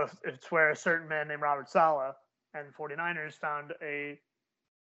 but it's where a certain man named Robert Saleh and the 49ers found a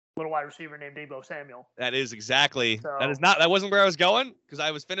little wide receiver named Deebo Samuel. That is exactly. That wasn't where I was going, because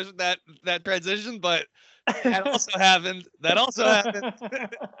I was finished with that transition, but that also happened.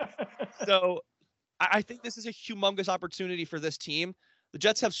 So I think this is a humongous opportunity for this team. The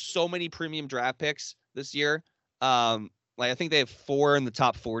Jets have so many premium draft picks this year. I think they have 4 in the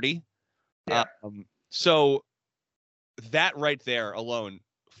top 40. Yeah. So that right there alone,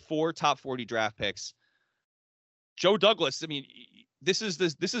 4 top 40 draft picks. Joe Douglas, I mean, this is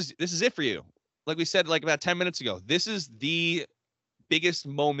it for you. Like we said, like about 10 minutes ago, this is the biggest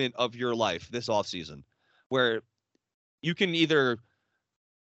moment of your life this offseason, where you can either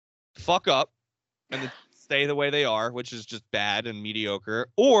fuck up and stay the way they are, which is just bad and mediocre,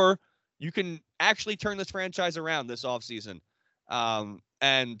 or you can actually turn this franchise around this offseason,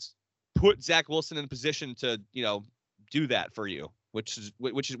 and put Zach Wilson in a position to, do that for you, which is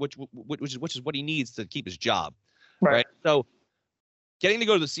what he needs to keep his job. Right. So getting to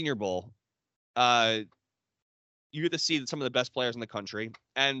go to the Senior Bowl, you get to see some of the best players in the country,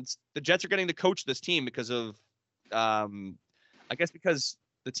 and the Jets are getting to coach this team because of, because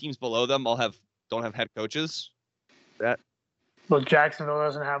the teams below them don't have head coaches. Well, Jacksonville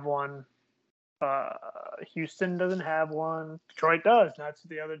doesn't have one. Houston doesn't have one. Detroit does. That's what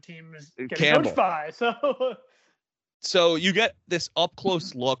the other team is getting Campbell. coached by. So you get this up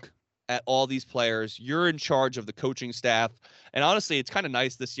close look at all these players. You're in charge of the coaching staff, and honestly, it's kind of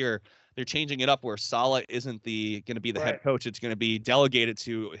nice this year. They're changing it up where Saleh isn't going to be the head coach. It's going to be delegated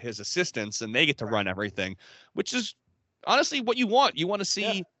to his assistants, and they get to run everything, which is honestly what you want. You want to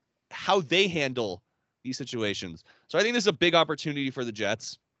see how they handle these situations. So I think this is a big opportunity for the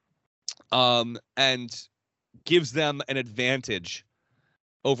Jets, and gives them an advantage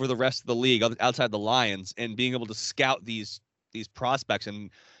over the rest of the league outside the Lions, and being able to scout these prospects, and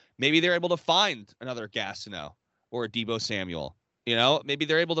maybe they're able to find another Gastineau or a Deebo Samuel. Maybe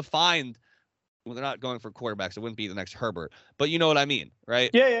they're able to find. Well, they're not going for quarterbacks. It wouldn't be the next Herbert, but you know what I mean, right?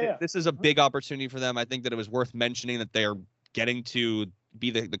 Yeah. This is a big opportunity for them. I think that it was worth mentioning that they're getting to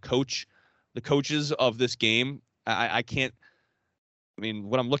be the coaches of this game. I can't. I mean,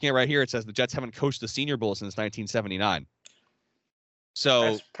 what I'm looking at right here, it says the Jets haven't coached the Senior Bowl since 1979. So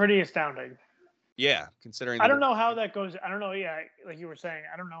that's pretty astounding. Yeah, considering. I don't know how that goes. I don't know. Yeah, like you were saying,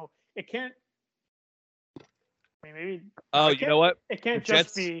 I don't know. It can't. I mean, maybe. Oh, you know what? It can't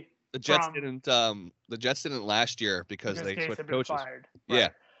just be. The Jets didn't. The Jets didn't last year because they switched coaches. Fired. Right. Yeah,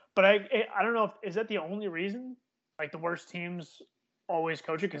 but I don't know. Is that the only reason? Like the worst teams always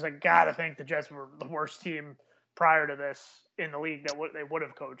coach it? Because I gotta think the Jets were the worst team prior to this in the league that they would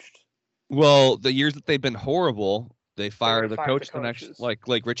have coached. Well, the years that they've been horrible, they fired the coach the next,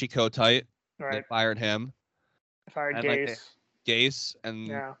 like Richie Kotite. Right. They fired him. They fired Gase.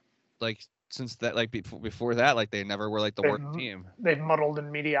 And since that, before that, they never were the worst team. They've muddled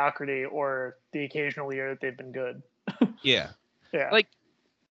in mediocrity or the occasional year that they've been good. Yeah. Yeah.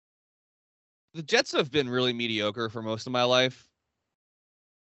 The Jets have been really mediocre for most of my life.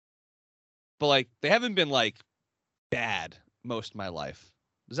 But they haven't been bad most of my life.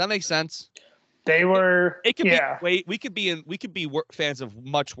 Does that make sense? They were. It could be. Wait, we could be fans of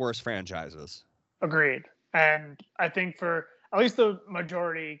much worse franchises. Agreed. And I think for at least the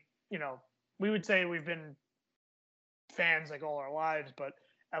majority, we would say we've been fans all our lives, but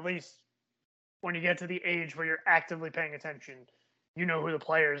at least when you get to the age where you're actively paying attention, you know who the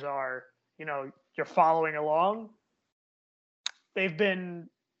players are, you're following along. They've been,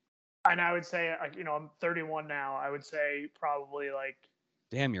 and I would say, I'm 31 now. I would say probably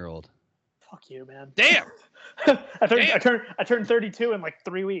Damn, you're old. Fuck you, man. Damn. I turned 32 in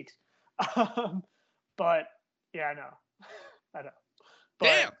 3 weeks. But yeah, I know. But,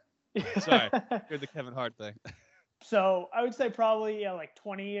 damn. Sorry, you're the Kevin Hart thing. So I would say probably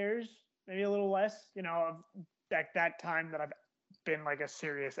 20 years, maybe a little less. At that time that I've been a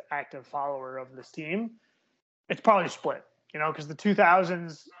serious active follower of this team, it's probably split. Because the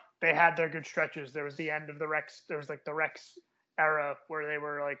 2000s they had their good stretches. There was the end of the Rex. There was the Rex era where they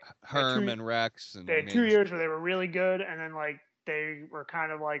were Herm and Rex, and they had 2 years where they were really good, and then they were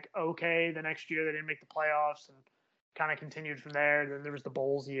kind of okay. The next year they didn't make the playoffs, and kind of continued from there. Then there was the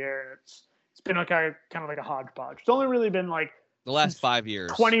Bowls year. It's been kind of like a hodgepodge. It's only really been the last 5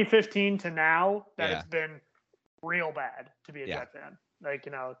 years, 2015 to now, that it's been real bad to be a Jet fan.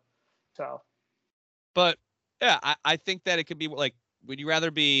 So. But yeah, I think that it could be would you rather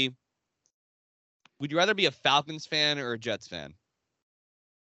be a Falcons fan or a Jets fan?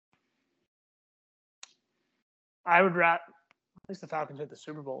 I would rather. At least the Falcons hit the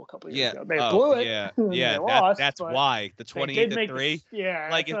Super Bowl a couple of years ago. They blew it. Yeah. They lost, that's why the 28-3.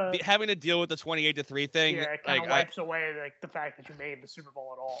 Yeah. Having to deal with the 28-3 thing. Yeah, it kind of wipes away the fact that you made the Super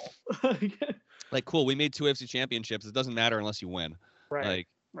Bowl at all. Cool. We made 2 AFC championships. It doesn't matter unless you win. Right.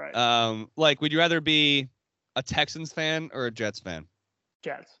 Right. Would you rather be a Texans fan or a Jets fan?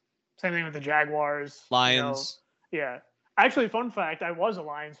 Jets. Same thing with the Jaguars. Lions. Yeah. Actually, fun fact: I was a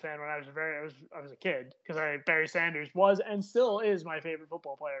Lions fan when I was a kid because Barry Sanders was and still is my favorite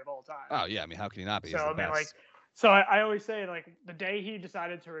football player of all time. Oh yeah, I mean, how can he not be? So I always say the day he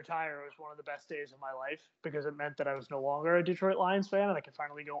decided to retire was one of the best days of my life because it meant that I was no longer a Detroit Lions fan and I could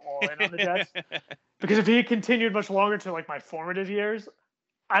finally go all in on the Jets. Because if he had continued much longer to my formative years,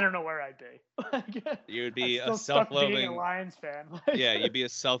 I don't know where I'd be. You would be a self-loathing Lions fan. Yeah, you'd be a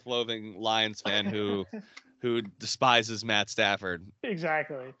self-loathing Lions fan who despises Matt Stafford.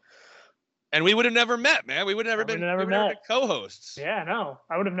 Exactly. And we would have never met, man. We would have never been co-hosts. Yeah, no.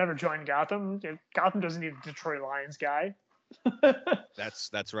 I would have never joined Gotham. Gotham doesn't need a Detroit Lions guy.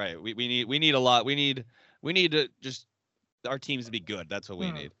 That's right. We need a lot. We need to just our teams to be good. That's what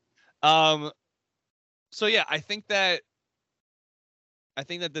we need. So yeah, I think that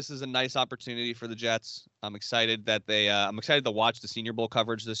this is a nice opportunity for the Jets. I'm excited that I'm excited to watch the Senior Bowl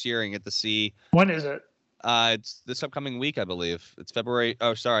coverage this year and get to see. When is it? It's this upcoming week, I believe. It's February.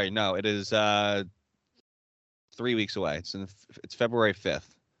 Oh, sorry, no, it is 3 weeks away. It's February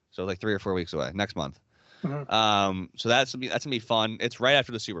 5th, so like 3 or 4 weeks away, next month. So that's gonna be fun. It's right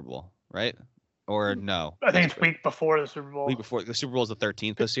after the Super Bowl, right? Or no? I think it's week before the Super Bowl. Week before the Super Bowl is the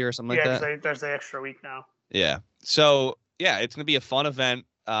 13th this year, or something like that. Yeah, there's the extra week now. Yeah. So yeah, it's gonna be a fun event.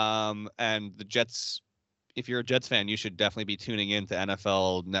 And the Jets, if you're a Jets fan, you should definitely be tuning in to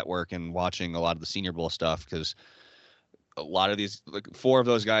NFL Network and watching a lot of the Senior Bowl stuff, because a lot of these, like 4 of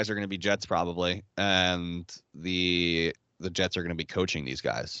those guys are going to be Jets probably, and the Jets are going to be coaching these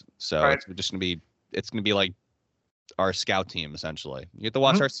guys. So It's just going to be like our scout team essentially. You get to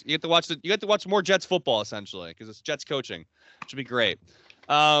watch you get to watch more Jets football essentially, because it's Jets coaching. It should be great.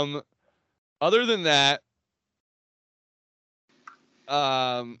 Other than that,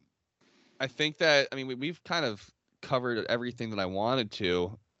 I think that, I mean, we've kind of covered everything that I wanted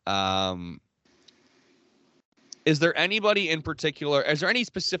to. Is there anybody in particular? Is there any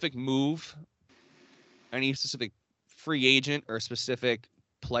specific move, any specific free agent or specific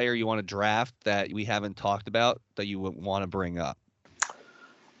player you want to draft that we haven't talked about that you would want to bring up?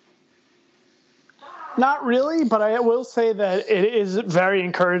 Not really, but I will say that it is very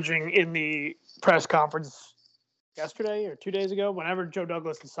encouraging in the press conference yesterday or 2 days ago, whenever Joe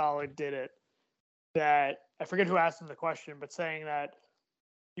Douglas and Saleh did it, that I forget who asked him the question, but saying that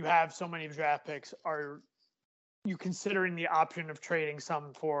you have so many draft picks, are you considering the option of trading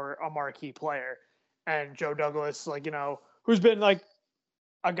some for a marquee player? And Joe Douglas, like, you know, who's been like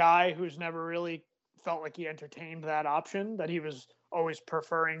a guy who's never really felt like he entertained that option, that he was always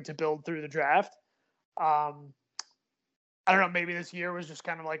preferring to build through the draft. I don't know, maybe this year was just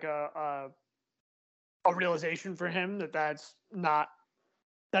kind of like a realization for him that that's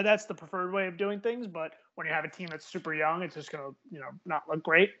the preferred way of doing things. But when you have a team that's super young, it's just going to, you know, not look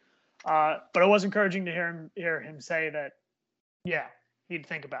great. But it was encouraging to hear him say that, yeah, he'd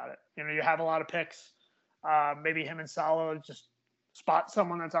think about it. You know, you have a lot of picks. Maybe him and Saleh just spot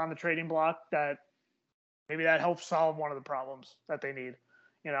someone that's on the trading block that maybe that helps solve one of the problems that they need,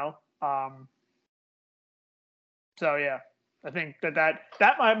 you know? So yeah, I think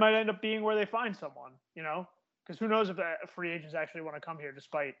that might end up being where they find someone, you know, because who knows if free agents actually want to come here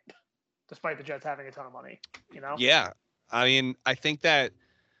despite the Jets having a ton of money, you know? Yeah. I mean, I think that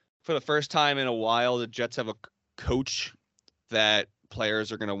for the first time in a while, the Jets have a coach that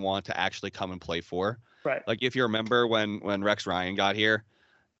players are going to want to actually come and play for. Right. Like if you remember when Rex Ryan got here,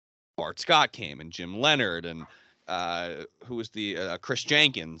 Bart Scott came and Jim Leonard and who was the Chris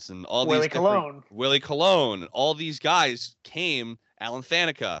Jenkins and all Willie these Colon. Willie Colon, all these guys came. Alan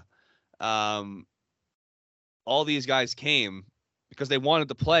Faneca, all these guys came because they wanted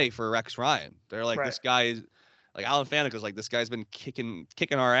to play for Rex Ryan. They're like, This guy is like, Alan Faneca's like, this guy's been kicking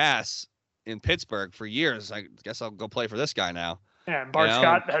our ass in Pittsburgh for years. I guess I'll go play for this guy now. Yeah, and Bart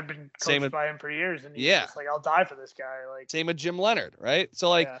Scott had been coached by him for years, and he's just like, I'll die for this guy. Like, same with Jim Leonard, right? So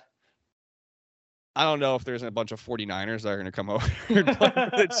like, I don't know if there's a bunch of 49ers that are going to come over and play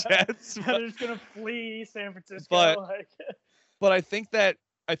for the Jets. They're just going to flee San Francisco. But I think that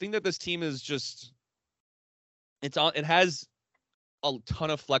this team is just, it has a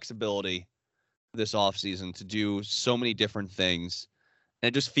ton of flexibility this offseason to do so many different things. And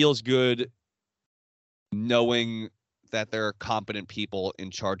it just feels good knowing that there are competent people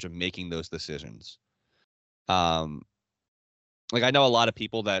in charge of making those decisions. Like I know a lot of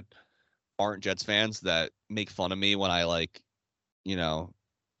people that aren't Jets fans that make fun of me when I, like, you know,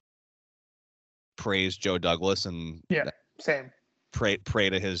 praise Joe Douglas and same pray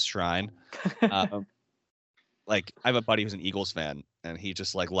to his shrine. Like I have a buddy who's an Eagles fan, and he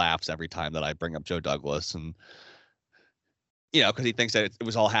just like laughs every time that I bring up Joe Douglas, and you know, because he thinks that it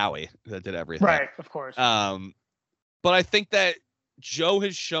was all Howie that did everything. Right, of course. But I think that Joe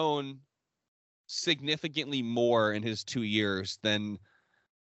has shown significantly more in his 2 years than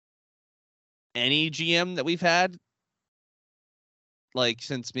any GM that we've had, like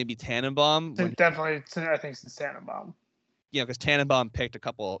since maybe Tannenbaum. Definitely, I think since Tannenbaum. Yeah, because Tannenbaum picked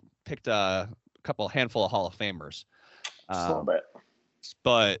a handful of Hall of Famers. Just a little bit.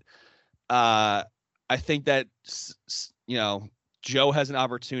 But I think that, you know, Joe has an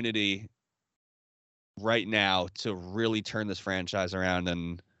opportunity right now to really turn this franchise around.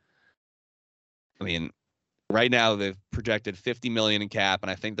 And I mean, right now they've projected $50 million in cap,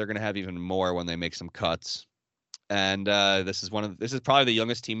 and I think they're going to have even more when they make some cuts. And this is probably the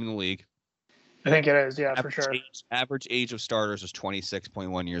youngest team in the league. I think it is, yeah, for sure. Average age of starters is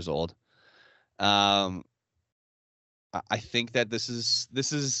 26.1 years old. I think that this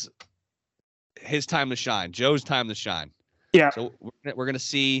is his time to shine. Joe's time to shine. Yeah. So we're gonna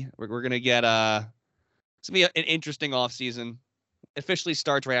see. We're gonna get It's gonna be an interesting offseason. Officially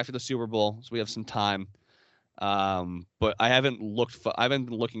starts right after the Super Bowl, so we have some time. But I've been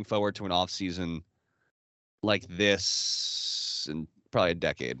looking forward to an offseason like this in probably a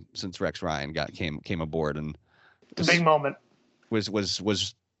decade since Rex Ryan came aboard and it's a big moment. Was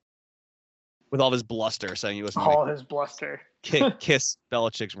with all his bluster saying he was his bluster. kiss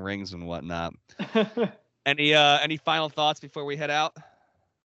Belichick's rings and whatnot. Any final thoughts before we head out?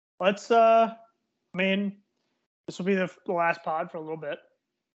 Let's this will be the last pod for a little bit.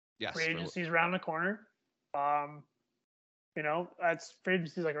 Yes. Free agency's around the corner. That's free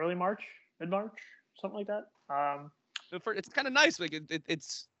agency's like early March, mid-March, something like that. It's kind of nice. Like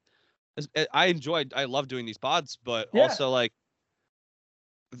I love doing these pods, but also like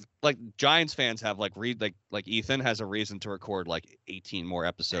Giants fans have like Ethan has a reason to record like 18 more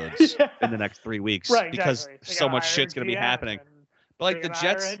episodes in the next 3 weeks, right? Because so much shit's gonna be happening. But like the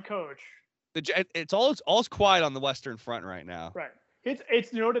Jets, head coach. It's all quiet on the Western Front right now. Right.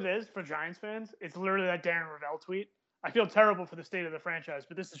 It's you know what it is for Giants fans? It's literally that Darren Ravel tweet. I feel terrible for the state of the franchise,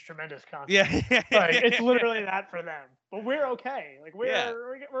 but this is tremendous content. Yeah. Like, it's literally that for them. But we're okay. Like we're a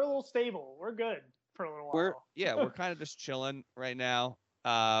little stable. We're good for a little while. We're kind of just chilling right now.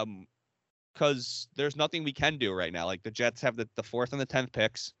 Because there's nothing we can do right now. Like the Jets have the 4th and the 10th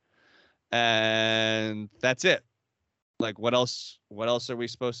picks, and that's it. Like what else are we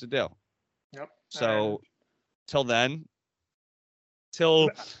supposed to do? Yep. So till then,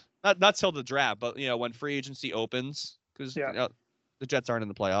 not till the draft, but when free agency opens, because the Jets aren't in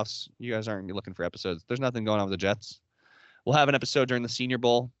the playoffs. You guys aren't looking for episodes. There's nothing going on with the Jets. We'll have an episode during the Senior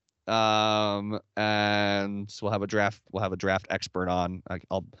Bowl. And we'll have a draft expert on.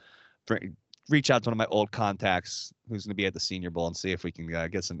 I'll reach out to one of my old contacts who's going to be at the Senior Bowl and see if we can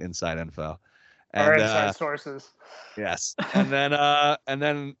get some inside info. Our inside sources. Yes, and then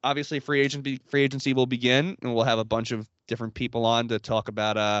obviously free agency will begin, and we'll have a bunch of different people on to talk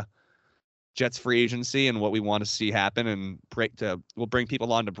about Jets free agency and what we want to see happen, and we'll bring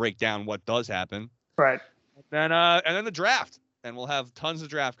people on to break down what does happen. Right. And then the draft. And we'll have tons of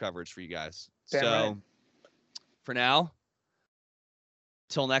draft coverage for you guys. For now,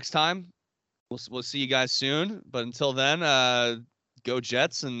 till next time, we'll see you guys soon. But until then, go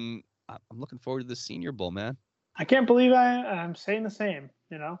Jets, and I'm looking forward to the Senior Bowl, man. I can't believe I'm saying the same.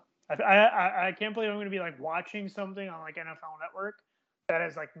 I can't believe I'm going to be like watching something on like NFL Network that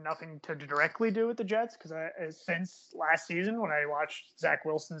has like nothing to directly do with the Jets, because since last season when I watched Zach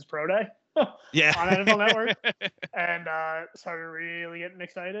Wilson's pro day. On NFL Network, and started really getting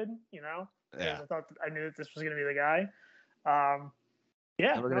excited, because I knew that this was going to be the guy.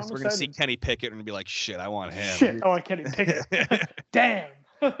 We're gonna see Kenny Pickett and be like, shit, I want him. Shit, I want Kenny Pickett. Damn.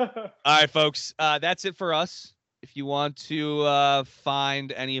 All right, folks, that's it for us. If you want to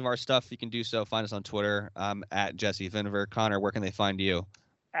find any of our stuff, you can do so. Find us on Twitter. At Jesse Vinover. Connor, where can they find you?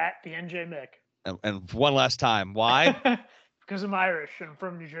 At the NJ Mick. And one last time, why? Because I'm Irish and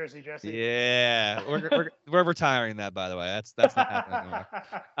from New Jersey, Jesse. Yeah, we're retiring that, by the way. That's not happening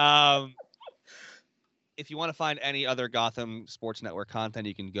anymore. If you want to find any other Gotham Sports Network content,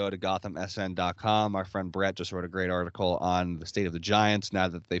 you can go to gothamsn.com. Our friend Brett just wrote a great article on the state of the Giants now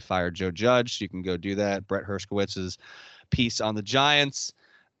that they fired Joe Judge. You can go do that. Brett Hershkowitz's piece on the Giants.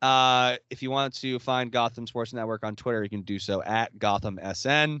 If you want to find Gotham Sports Network on Twitter, you can do so at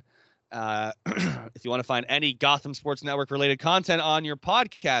GothamSN. If you want to find any Gotham Sports Network related content on your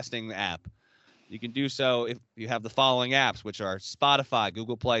podcasting app, you can do so if you have the following apps, which are Spotify,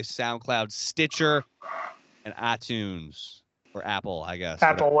 Google Play, SoundCloud, Stitcher, and iTunes, or Apple, I guess.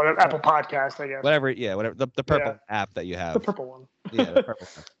 Apple Podcast, I guess. Whatever the purple app that you have. The purple one. The purple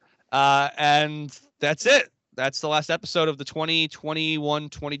one. And that's it. That's the last episode of the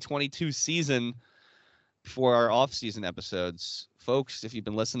 2021-2022 season for our off-season episodes. Folks, if you've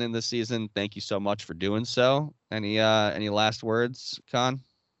been listening this season, thank you so much for doing so. Any last words, Con?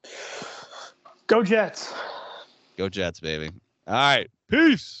 Go Jets. Go Jets, baby. All right.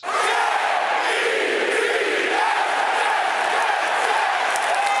 Peace.